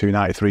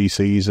 92-93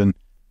 season.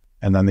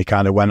 And then they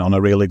kind of went on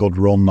a really good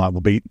run. Like, we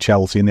beat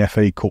Chelsea in the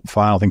FA Cup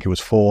final. I think it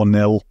was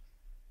 4-0.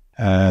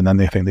 And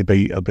then I think they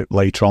beat a bit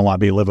later on, like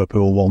beat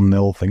Liverpool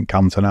 1-0. I think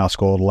Cantona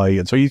scored late.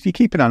 And so you're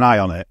keeping an eye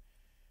on it.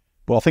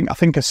 But I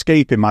think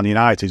escaping Man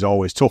United is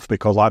always tough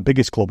because, like,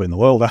 biggest club in the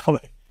world,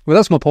 aren't they? Well,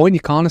 that's my point. You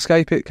can't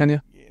escape it, can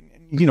you?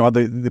 You know,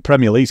 the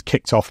Premier League's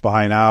kicked off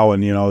by now,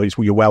 and, you know,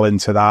 you're well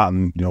into that,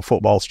 and, you know,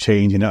 football's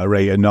changing at a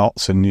rate of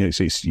knots, and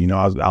it's you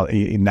know,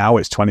 now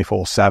it's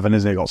 24/7,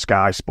 isn't it? You've got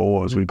Sky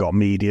Sports, we've got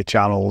media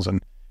channels,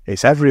 and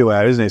it's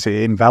everywhere, isn't it?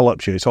 It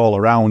envelops you, it's all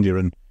around you,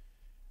 and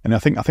I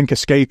think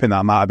escaping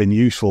that might have been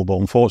useful, but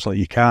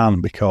unfortunately you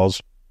can't,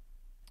 because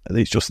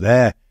it's just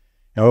there.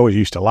 You know, I always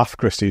used to laugh,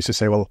 Christy used to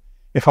say, well,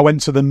 if I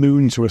went to the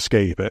moon to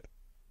escape it,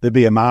 there'd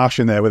be a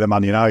Martian there with a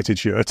Man United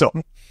shirt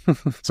on.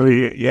 So,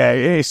 yeah,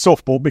 it's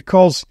tough, but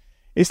because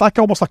it's like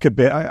almost like a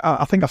bit,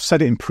 I think I've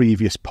said it in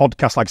previous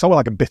podcasts, like it's always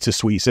like a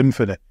bittersweet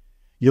symphony.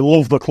 You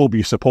love the club,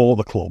 you support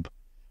the club,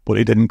 but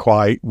it didn't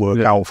quite work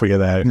out for you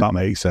there, if that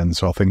makes sense.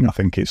 So I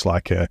think it's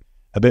like a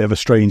bit of a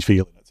strange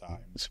feeling at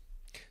times.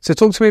 So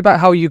talk to me about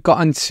how you got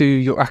into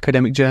your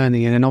academic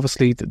journey, and then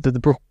obviously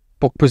the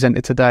book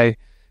presented today,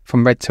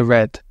 From Red to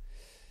Red.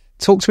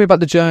 Talk to me about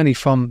the journey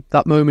from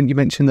that moment you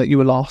mentioned that you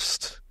were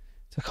lost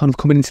to kind of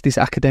coming into this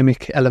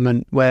academic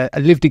element where a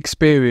lived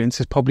experience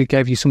has probably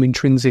gave you some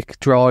intrinsic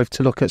drive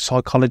to look at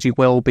psychology,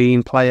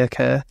 well-being, player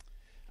care,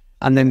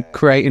 and then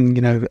creating,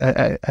 you know,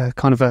 a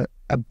kind of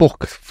a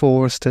book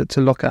for us to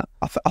look at.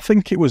 I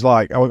think it was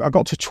like, I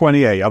got to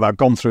 28, I'd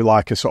gone through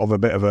like a sort of a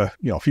bit of a,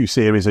 you know, a few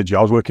series of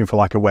jobs, working for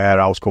like a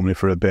warehouse company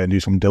for a bit and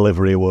do some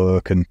delivery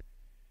work, and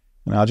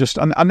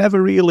I never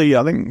really,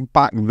 I think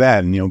back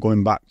then, you know,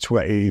 going back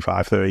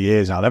 25, 30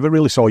 years now, I never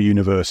really saw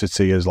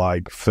university as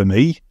like, for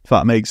me, if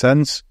that makes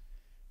sense,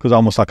 because I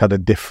almost like had a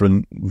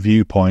different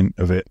viewpoint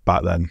of it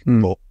back then.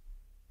 But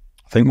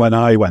I think when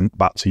I went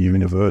back to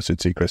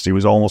university, Christy, it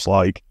was almost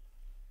like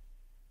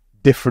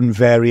different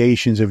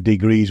variations of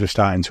degrees were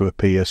starting to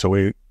appear. So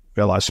we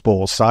had like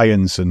sports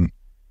science and,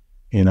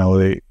 you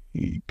know,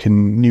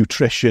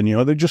 nutrition, you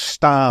know, they're just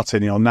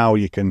starting, you know, now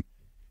you can,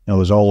 you know,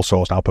 there's all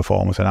sorts now,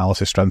 performance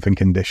analysis, strength and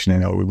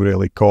conditioning, you know, we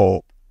really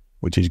caught,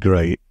 which is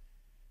great.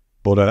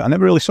 But I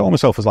never really saw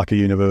myself as like a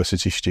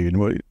university student.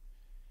 But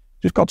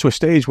just got to a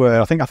stage where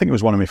I think it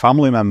was one of my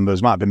family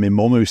members, might have been my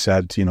mum, who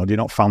said, you know, do you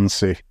not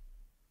fancy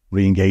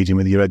re-engaging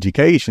with your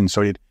education?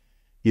 So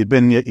you'd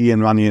been Ian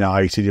Man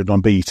United, you'd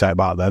done BTEC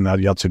back then,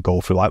 you had to go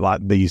through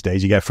like these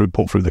days, you get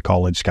put through the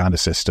college kind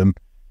of system.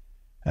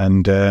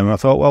 And I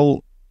thought,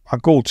 well,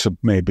 I'd go to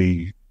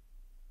maybe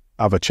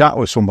have a chat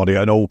with somebody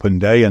at an open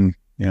day, and,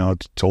 you know, I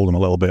told them a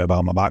little bit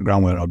about my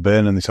background, where I'd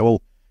been, and they said,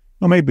 well,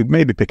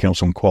 maybe picking up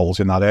some quals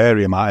in that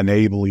area might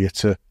enable you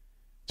to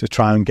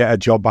try and get a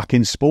job back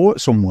in sport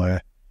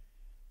somewhere.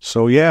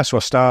 So I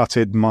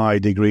started my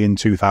degree in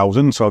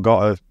 2000. So I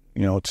got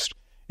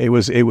it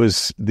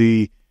was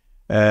the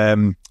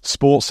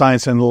sports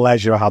science and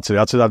leisure I had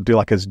to do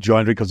like a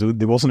joint degree, because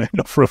there wasn't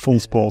enough for a full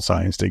sports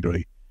science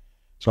degree.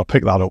 So I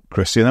picked that up,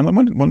 Christy, and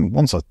then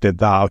once I did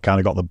that, I kind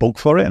of got the bug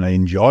for it, and I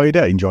enjoyed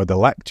it. I enjoyed the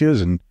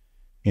lectures, and,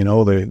 you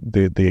know,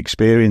 the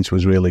experience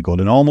was really good.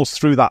 And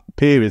almost through that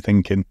period,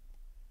 thinking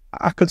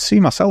I could see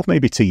myself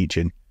maybe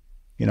teaching.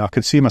 You know, I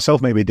could see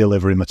myself maybe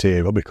delivering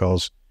material,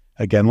 because,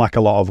 again, like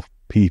a lot of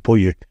people,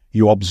 you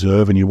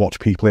observe and you watch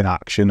people in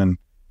action,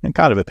 and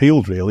kind of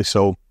appealed, really.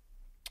 So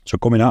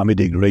coming out of my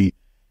degree,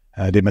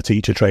 I did my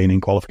teacher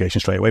training qualification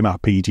straight away, my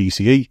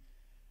PGCE.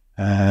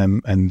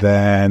 And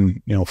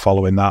then, you know,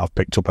 following that, I've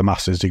picked up a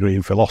master's degree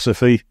in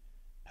philosophy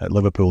at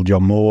Liverpool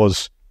John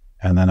Moores.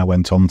 And then I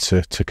went on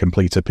to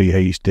complete a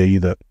PhD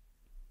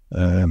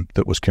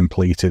that was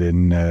completed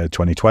in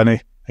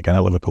 2020, again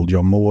at Liverpool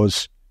John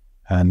Moores.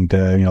 And,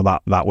 you know,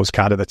 that was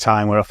kind of the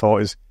time where I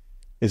thought,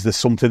 is there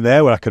something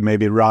there where I could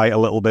maybe write a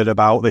little bit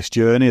about this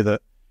journey that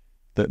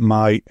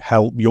might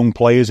help young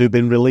players who've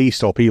been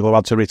released, or people who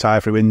had to retire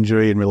through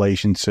injury, in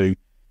relation to,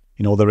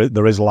 you know,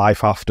 there is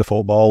life after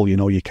football. You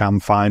know, you can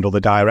find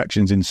other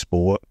directions in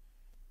sport.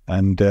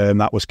 And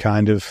that was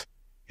kind of,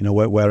 you know,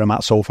 where I'm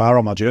at so far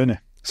on my journey.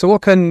 So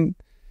what can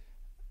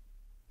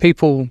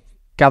people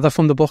gather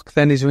from the book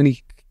then? Is there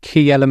any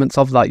key elements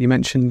of that? You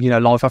mentioned, you know,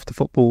 life after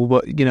football,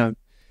 but, you know,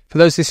 for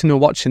those listening or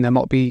watching, they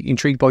might be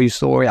intrigued by your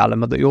story, Alan,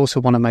 but you also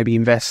want to maybe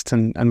invest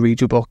and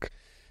read your book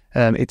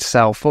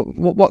itself.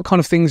 What kind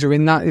of things are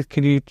in that?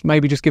 Can you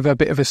maybe just give a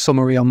bit of a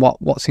summary on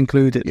what's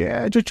included?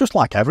 Yeah, just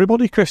like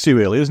everybody, Christy,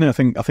 really, isn't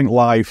it? I think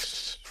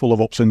life's full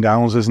of ups and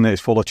downs, isn't it?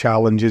 It's full of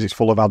challenges, it's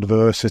full of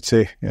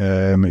adversity,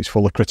 it's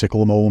full of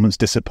critical moments,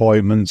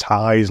 disappointments,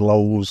 highs,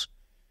 lows.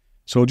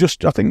 So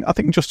I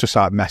think just a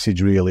sort of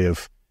message, really,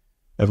 of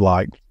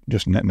like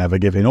just never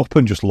giving up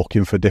and just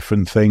looking for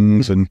different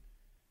things. And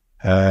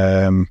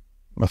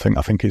I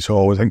think it's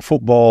always, I think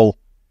football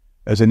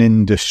as an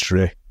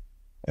industry,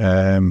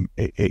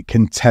 it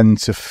can tend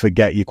to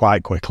forget you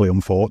quite quickly,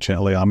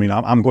 unfortunately. I mean,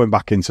 I'm going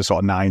back into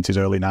sort of 90s,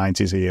 early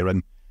 90s here,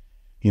 and,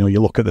 you know,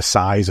 you look at the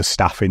size of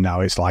staffing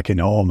now, it's like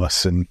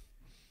enormous. And,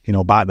 you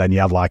know, back then you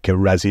had like a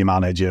resi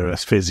manager, a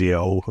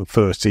physio, a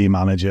first team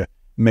manager,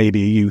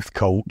 maybe a youth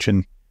coach,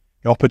 and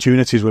the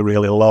opportunities were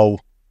really low,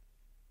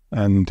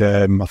 and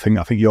I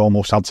think you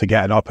almost had to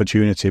get an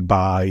opportunity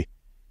by,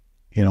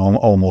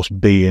 almost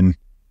being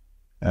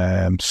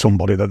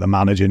somebody that the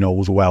manager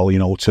knows well,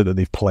 that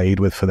they've played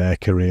with for their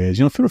careers,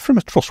 from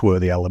a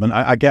trustworthy element.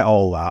 I get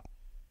all that.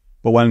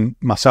 But when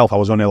myself, I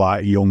was only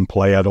like a young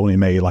player, I'd only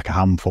made like a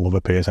handful of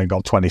appearances. I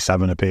got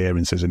 27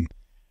 appearances, and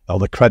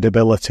the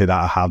credibility that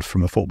I had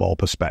from a football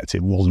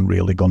perspective wasn't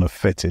really going to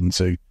fit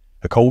into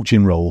a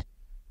coaching role,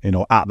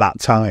 at that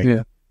time.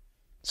 Yeah.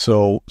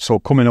 So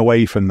coming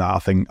away from that, I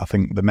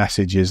think the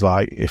message is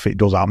like, if it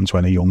does happen to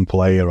any young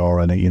player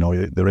or any,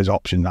 there is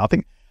options. I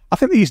think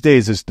these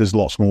days there's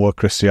lots more,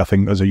 Christy. I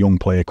think as a young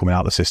player coming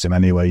out of the system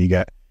anyway, you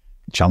get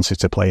chances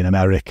to play in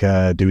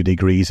America, do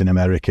degrees in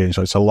America,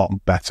 so it's a lot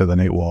better than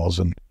it was.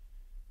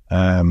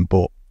 And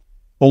but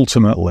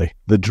ultimately,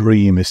 the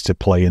dream is to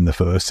play in the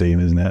first team,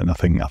 isn't it? And I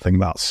think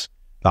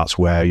that's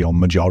where your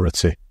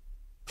majority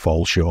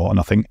falls short. And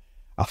I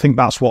think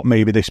that's what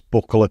maybe this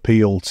book will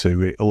appeal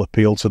to. It'll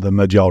appeal to the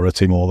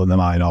majority more than the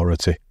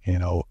minority.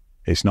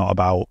 It's not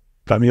about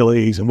Premier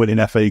Leagues and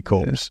winning FA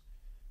Cups.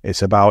 Yeah.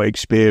 It's about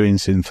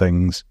experiencing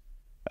things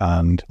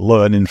and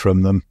learning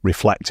from them,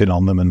 reflecting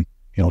on them, and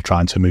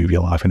trying to move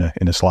your life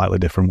in a slightly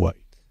different way. Do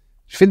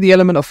you think the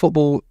element of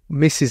football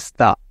misses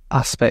that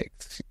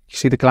aspect? You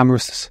see the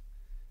glamorous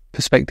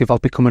perspective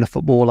of becoming a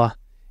footballer,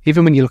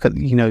 even when you look at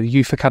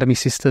youth academy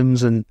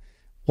systems and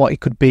what it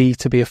could be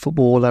to be a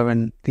footballer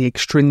and the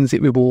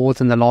extrinsic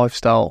rewards and the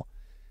lifestyle.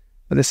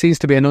 But there seems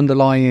to be an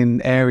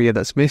underlying area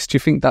that's missed. Do you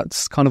think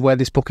that's kind of where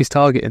this book is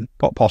targeting?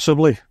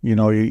 Possibly.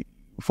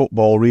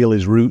 Football really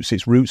is roots.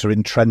 Its roots are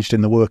entrenched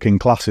in the working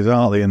classes,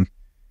 aren't they? And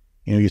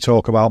you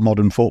talk about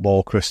modern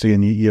football, Christy,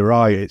 and you're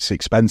right. It's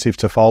expensive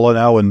to follow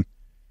now, and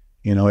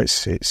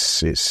it's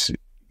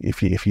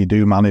if you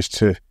do manage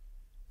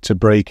to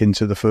break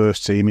into the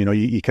first team,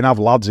 you can have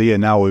lads here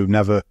now who've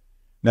never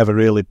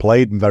really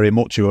played very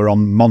much, who are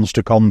on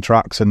monster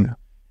contracts, and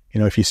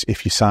if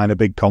you sign a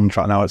big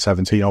contract now at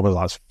 17, obviously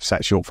that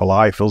sets you up for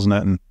life, doesn't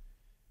it? And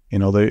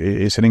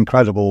it's an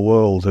incredible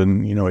world,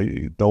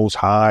 and those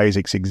highs,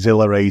 it's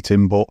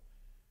exhilarating, but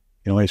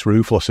it's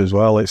ruthless as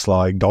well. It's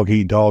like dog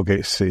eat dog.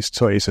 It's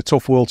a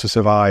tough world to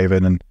survive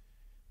in,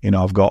 and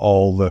I've got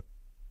all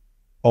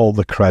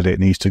the credit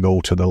needs to go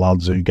to the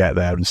lads who get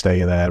there and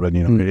stay there,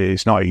 and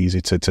it's not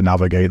easy to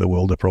navigate the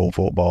world of pro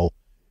football.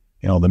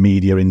 The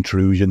media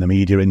intrusion, the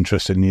media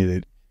interest in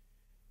you,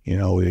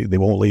 they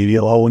won't leave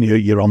you alone.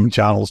 You're on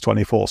channels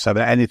 24/7.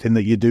 Anything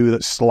that you do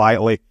that's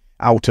slightly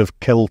out of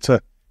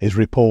kilter is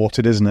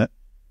reported, isn't it?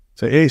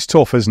 So it is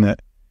tough, isn't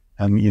it?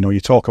 And, you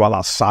talk about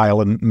that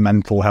silent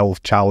mental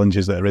health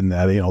challenges that are in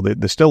there.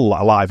 They're still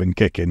alive and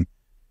kicking.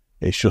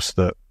 It's just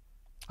that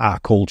our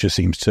culture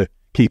seems to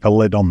keep a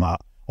lid on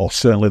that, or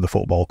certainly the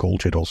football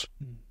culture does.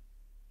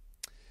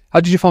 How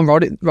did you find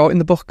writing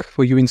the book?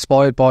 Were you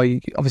inspired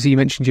by, obviously you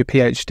mentioned your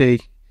PhD.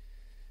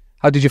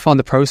 How did you find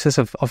the process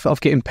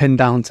of getting pinned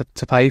down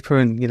to paper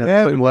and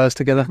putting words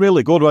together?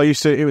 Really good. Well,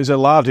 it was a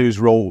lad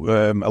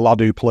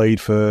who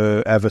played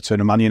for Everton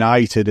and Man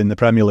United in the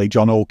Premier League,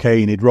 John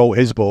O'Kane. He'd wrote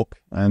his book,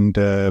 and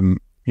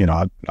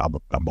I've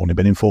only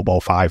been in football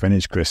 5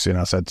 minutes, Chris, and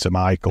I said to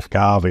Michael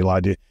Garvey,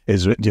 like, do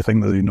you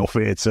think there's enough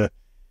here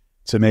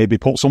to maybe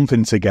put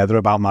something together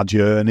about my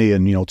journey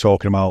and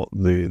talking about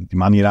the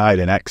Man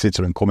United and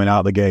Exeter and coming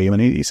out of the game?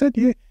 And he said,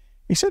 yeah.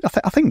 He said,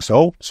 I think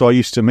so. So I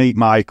used to meet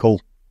Michael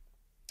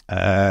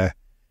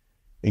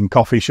in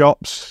coffee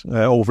shops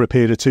over a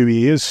period of 2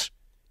 years,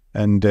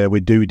 and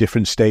we'd do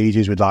different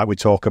stages. We'd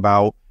talk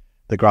about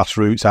the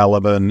grassroots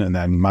element, and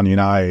then Man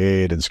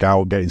United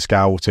and getting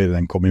scouted, and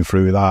then coming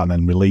through that, and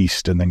then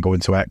released, and then going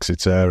to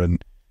Exeter,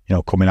 and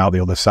coming out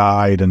the other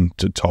side, and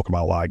to talk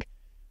about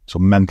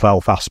some mental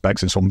health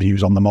aspects and some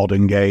views on the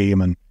modern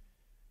game. And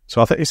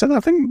so he said, I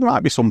think there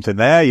might be something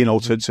there,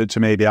 to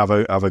maybe have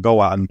a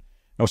go at. And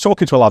I was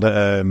talking to a lad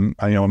at,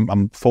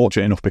 I'm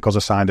fortunate enough because I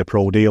signed a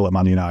pro deal at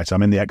Man United.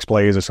 I'm in the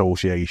Ex-Players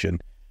Association.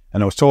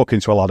 And I was talking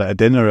to a lad at a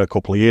dinner a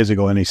couple of years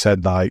ago, and he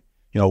said,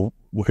 who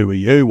are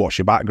you? What's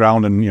your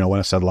background? And, when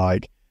I said,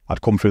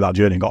 I'd come through that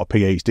journey and got a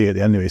PhD at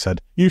the end of it, he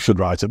said, you should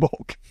write a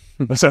book.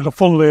 I said,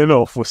 funnily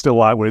enough, we're still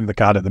we're in the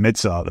kind of the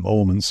mid-side at the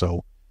moment.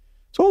 So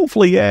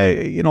hopefully,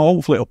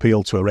 hopefully it'll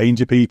appeal to a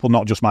range of people,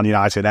 not just Man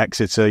United,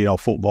 Exeter,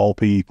 football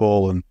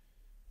people, and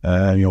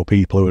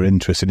people who are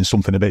interested in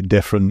something a bit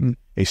different.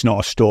 It's not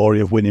a story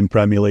of winning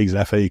Premier Leagues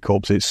and FA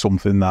Cups. It's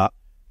something that,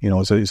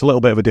 it's a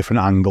little bit of a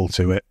different angle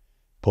to it.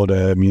 But,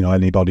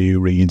 anybody who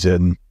reads it,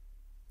 and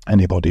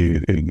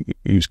anybody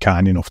who's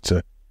kind enough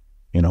to,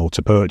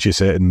 to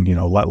purchase it, and,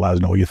 let us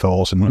know your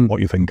thoughts and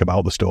what you think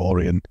about the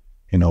story, and,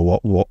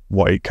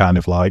 what it kind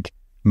of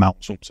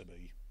mounts up to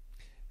be.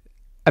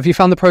 Have you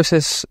found the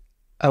process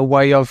a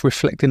way of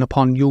reflecting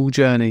upon your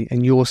journey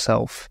and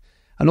yourself,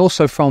 and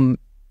also from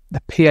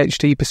the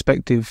PhD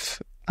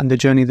perspective and the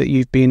journey that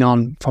you've been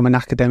on from an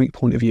academic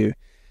point of view,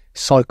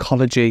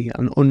 psychology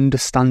and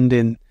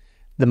understanding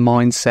the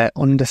mindset,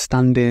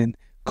 understanding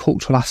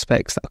cultural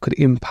aspects that could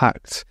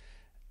impact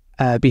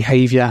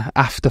behaviour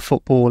after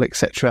football,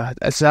 etc.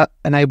 Has that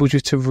enabled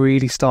you to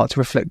really start to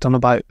reflect on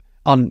about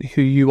on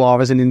who you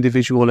are as an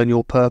individual and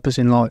your purpose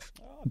in life.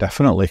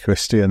 Definitely,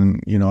 Christy,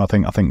 and I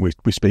think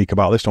we speak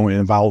about this, don't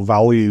we?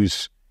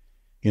 Values,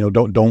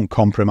 don't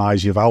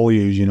compromise your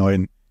values.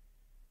 And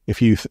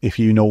if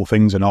you know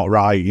things are not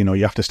right, you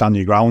have to stand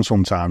your ground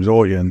sometimes,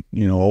 don't you? And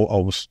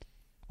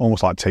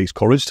almost like takes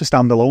courage to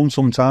stand alone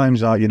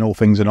sometimes.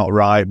 Things are not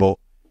right, but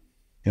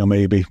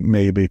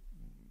maybe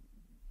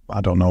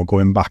I don't know,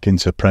 going back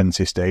into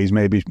apprentice days,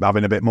 maybe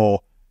having a bit more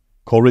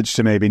courage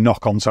to maybe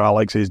knock onto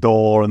Alex's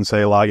door and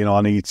say, like,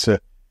 I need to.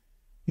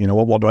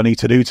 What do I need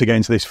to do to get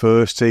into this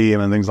first team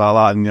and things like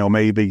that? And,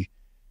 maybe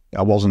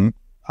I wasn't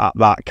at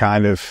that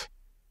kind of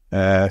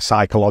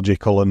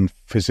psychological and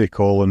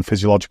physical and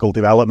physiological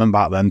development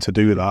back then to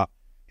do that.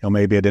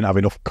 Maybe I didn't have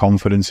enough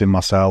confidence in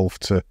myself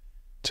to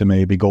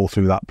maybe go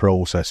through that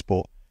process.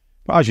 But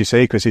as you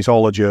say, Chris, it's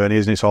all a journey,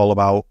 isn't it? It's all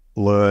about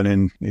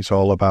learning. It's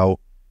all about,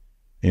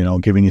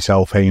 giving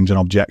yourself aims and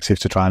objectives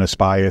to try and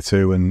aspire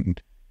to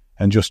and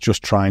just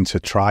trying to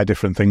try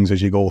different things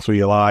as you go through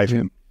your life.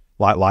 Yeah.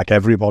 Like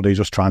everybody,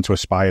 just trying to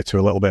aspire to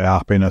a little bit of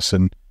happiness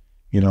and,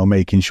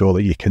 making sure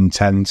that you're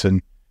content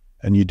and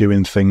you're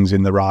doing things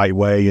in the right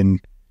way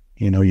and,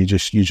 you're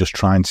just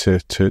trying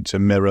to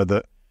mirror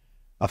that.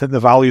 I think the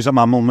values that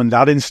my mum and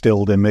dad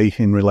instilled in me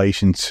in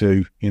relation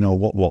to,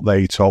 what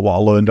they taught, what I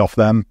learned off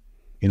them,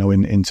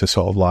 into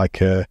sort of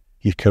like your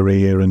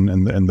career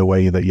and the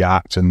way that you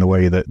act and the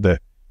way that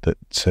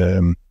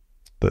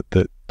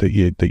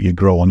you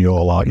grow on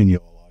your life in your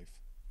life.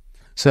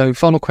 So,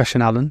 final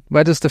question, Alan.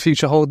 Where does the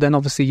future hold then?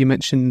 Obviously, you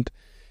mentioned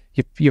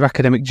your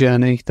academic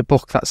journey, the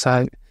book that's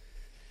out,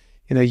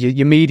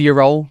 your media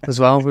role as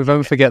well. We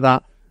won't forget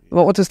that.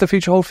 What does the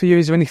future hold for you?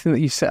 Is there anything that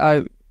you set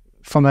out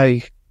from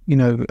a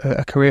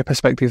career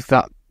perspective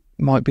that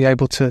might be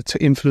able to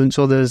influence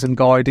others and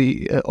guide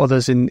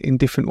others in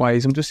different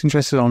ways? I'm just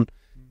interested on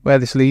where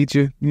this leads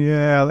you.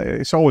 Yeah,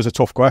 it's always a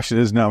tough question,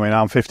 isn't it? I mean,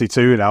 I'm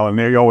 52 now, and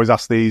you always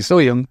ask these...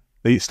 Still young.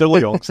 Still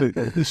young.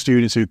 The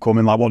students who come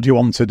in, like, what do you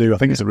want to do? I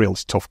think it's a real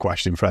tough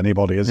question for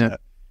anybody, isn't it?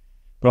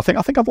 But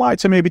I think I'd like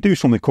to maybe do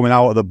something coming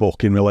out of the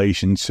book in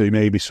relation to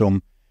maybe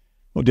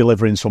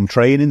delivering some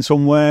training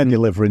somewhere,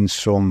 delivering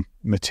some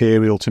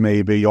material to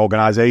maybe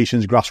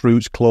organisations,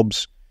 grassroots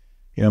clubs,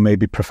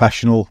 maybe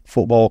professional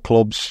football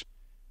clubs,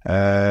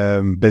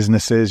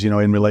 businesses,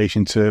 in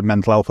relation to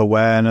mental health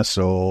awareness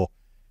or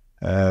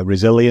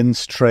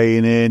resilience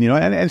training,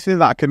 anything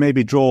that I can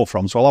maybe draw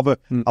from. So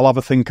I'll have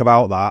a think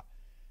about that.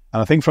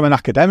 And I think from an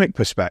academic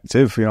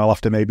perspective, I'll have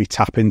to maybe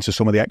tap into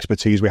some of the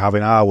expertise we have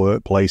in our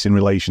workplace in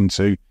relation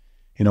to,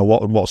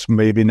 what's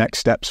maybe next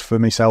steps for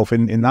myself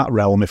in that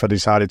realm if I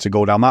decided to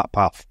go down that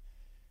path.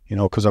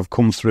 Because I've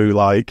come through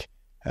like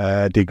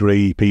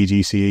degree,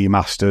 PGCE,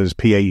 masters,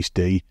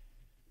 PhD.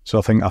 So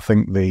I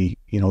think the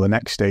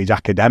next stage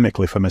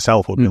academically for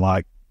myself would be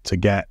like to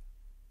get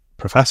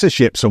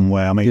professorship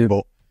somewhere. I mean,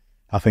 but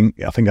I think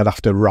I'd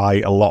have to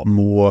write a lot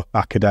more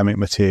academic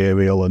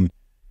material and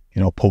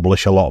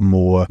publish a lot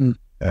more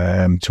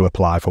to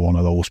apply for one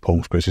of those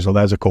posts, Chris. So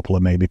there's a couple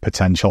of maybe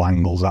potential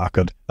angles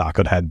that I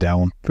could head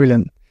down.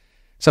 Brilliant.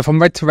 So From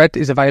Red to Red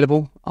is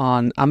available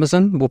on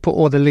Amazon. We'll put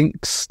all the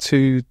links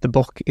to the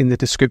book in the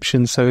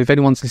description. So if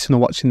anyone's listening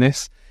or watching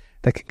this,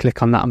 they can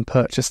click on that and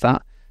purchase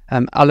that.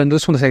 Alan, I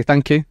just want to say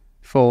thank you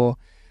for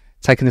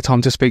taking the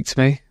time to speak to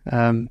me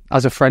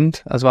as a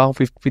friend as well.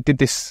 We did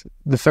this,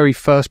 the very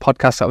first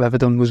podcast that I've ever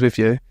done was with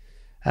you.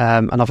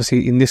 And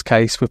obviously in this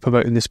case we're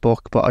promoting this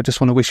book, but I just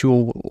want to wish you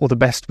all the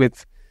best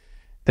with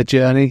the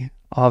journey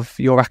of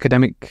your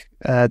academic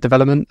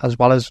development as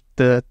well as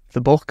the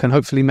book, and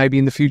hopefully maybe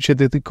in the future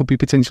there could be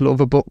potential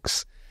other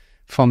books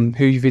from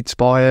who you've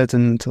inspired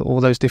and all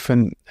those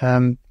different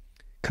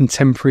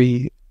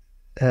contemporary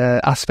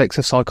aspects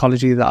of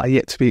psychology that are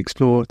yet to be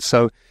explored.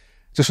 So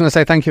just want to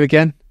say thank you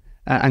again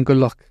and good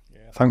luck.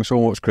 Yeah, thanks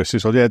so much, Chris.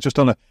 So yeah, just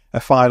on a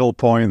final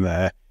point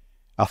there,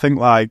 I think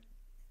like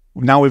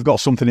now we've got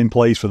something in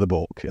place for the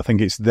book. I think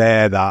it's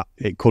there that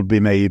it could be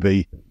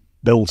maybe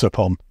built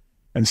upon.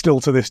 And still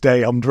to this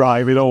day, I'm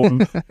driving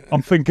home.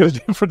 I'm thinking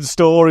of different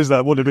stories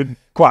that would have been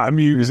quite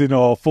amusing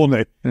or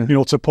funny,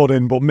 to put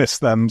in, but miss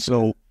them.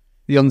 So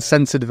the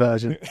uncensored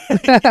version.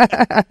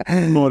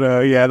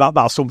 But yeah,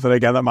 that's something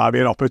again that might be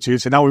an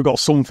opportunity. Now we've got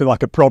something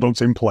like a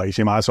product in place.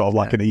 You might sort of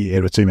like in a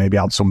year or two, maybe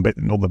add some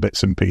other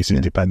bits and pieces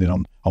depending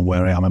on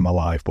where I am in my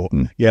life. But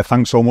yeah,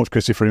 thanks so much,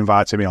 Chrissy, for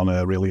inviting me on.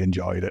 I really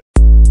enjoyed it.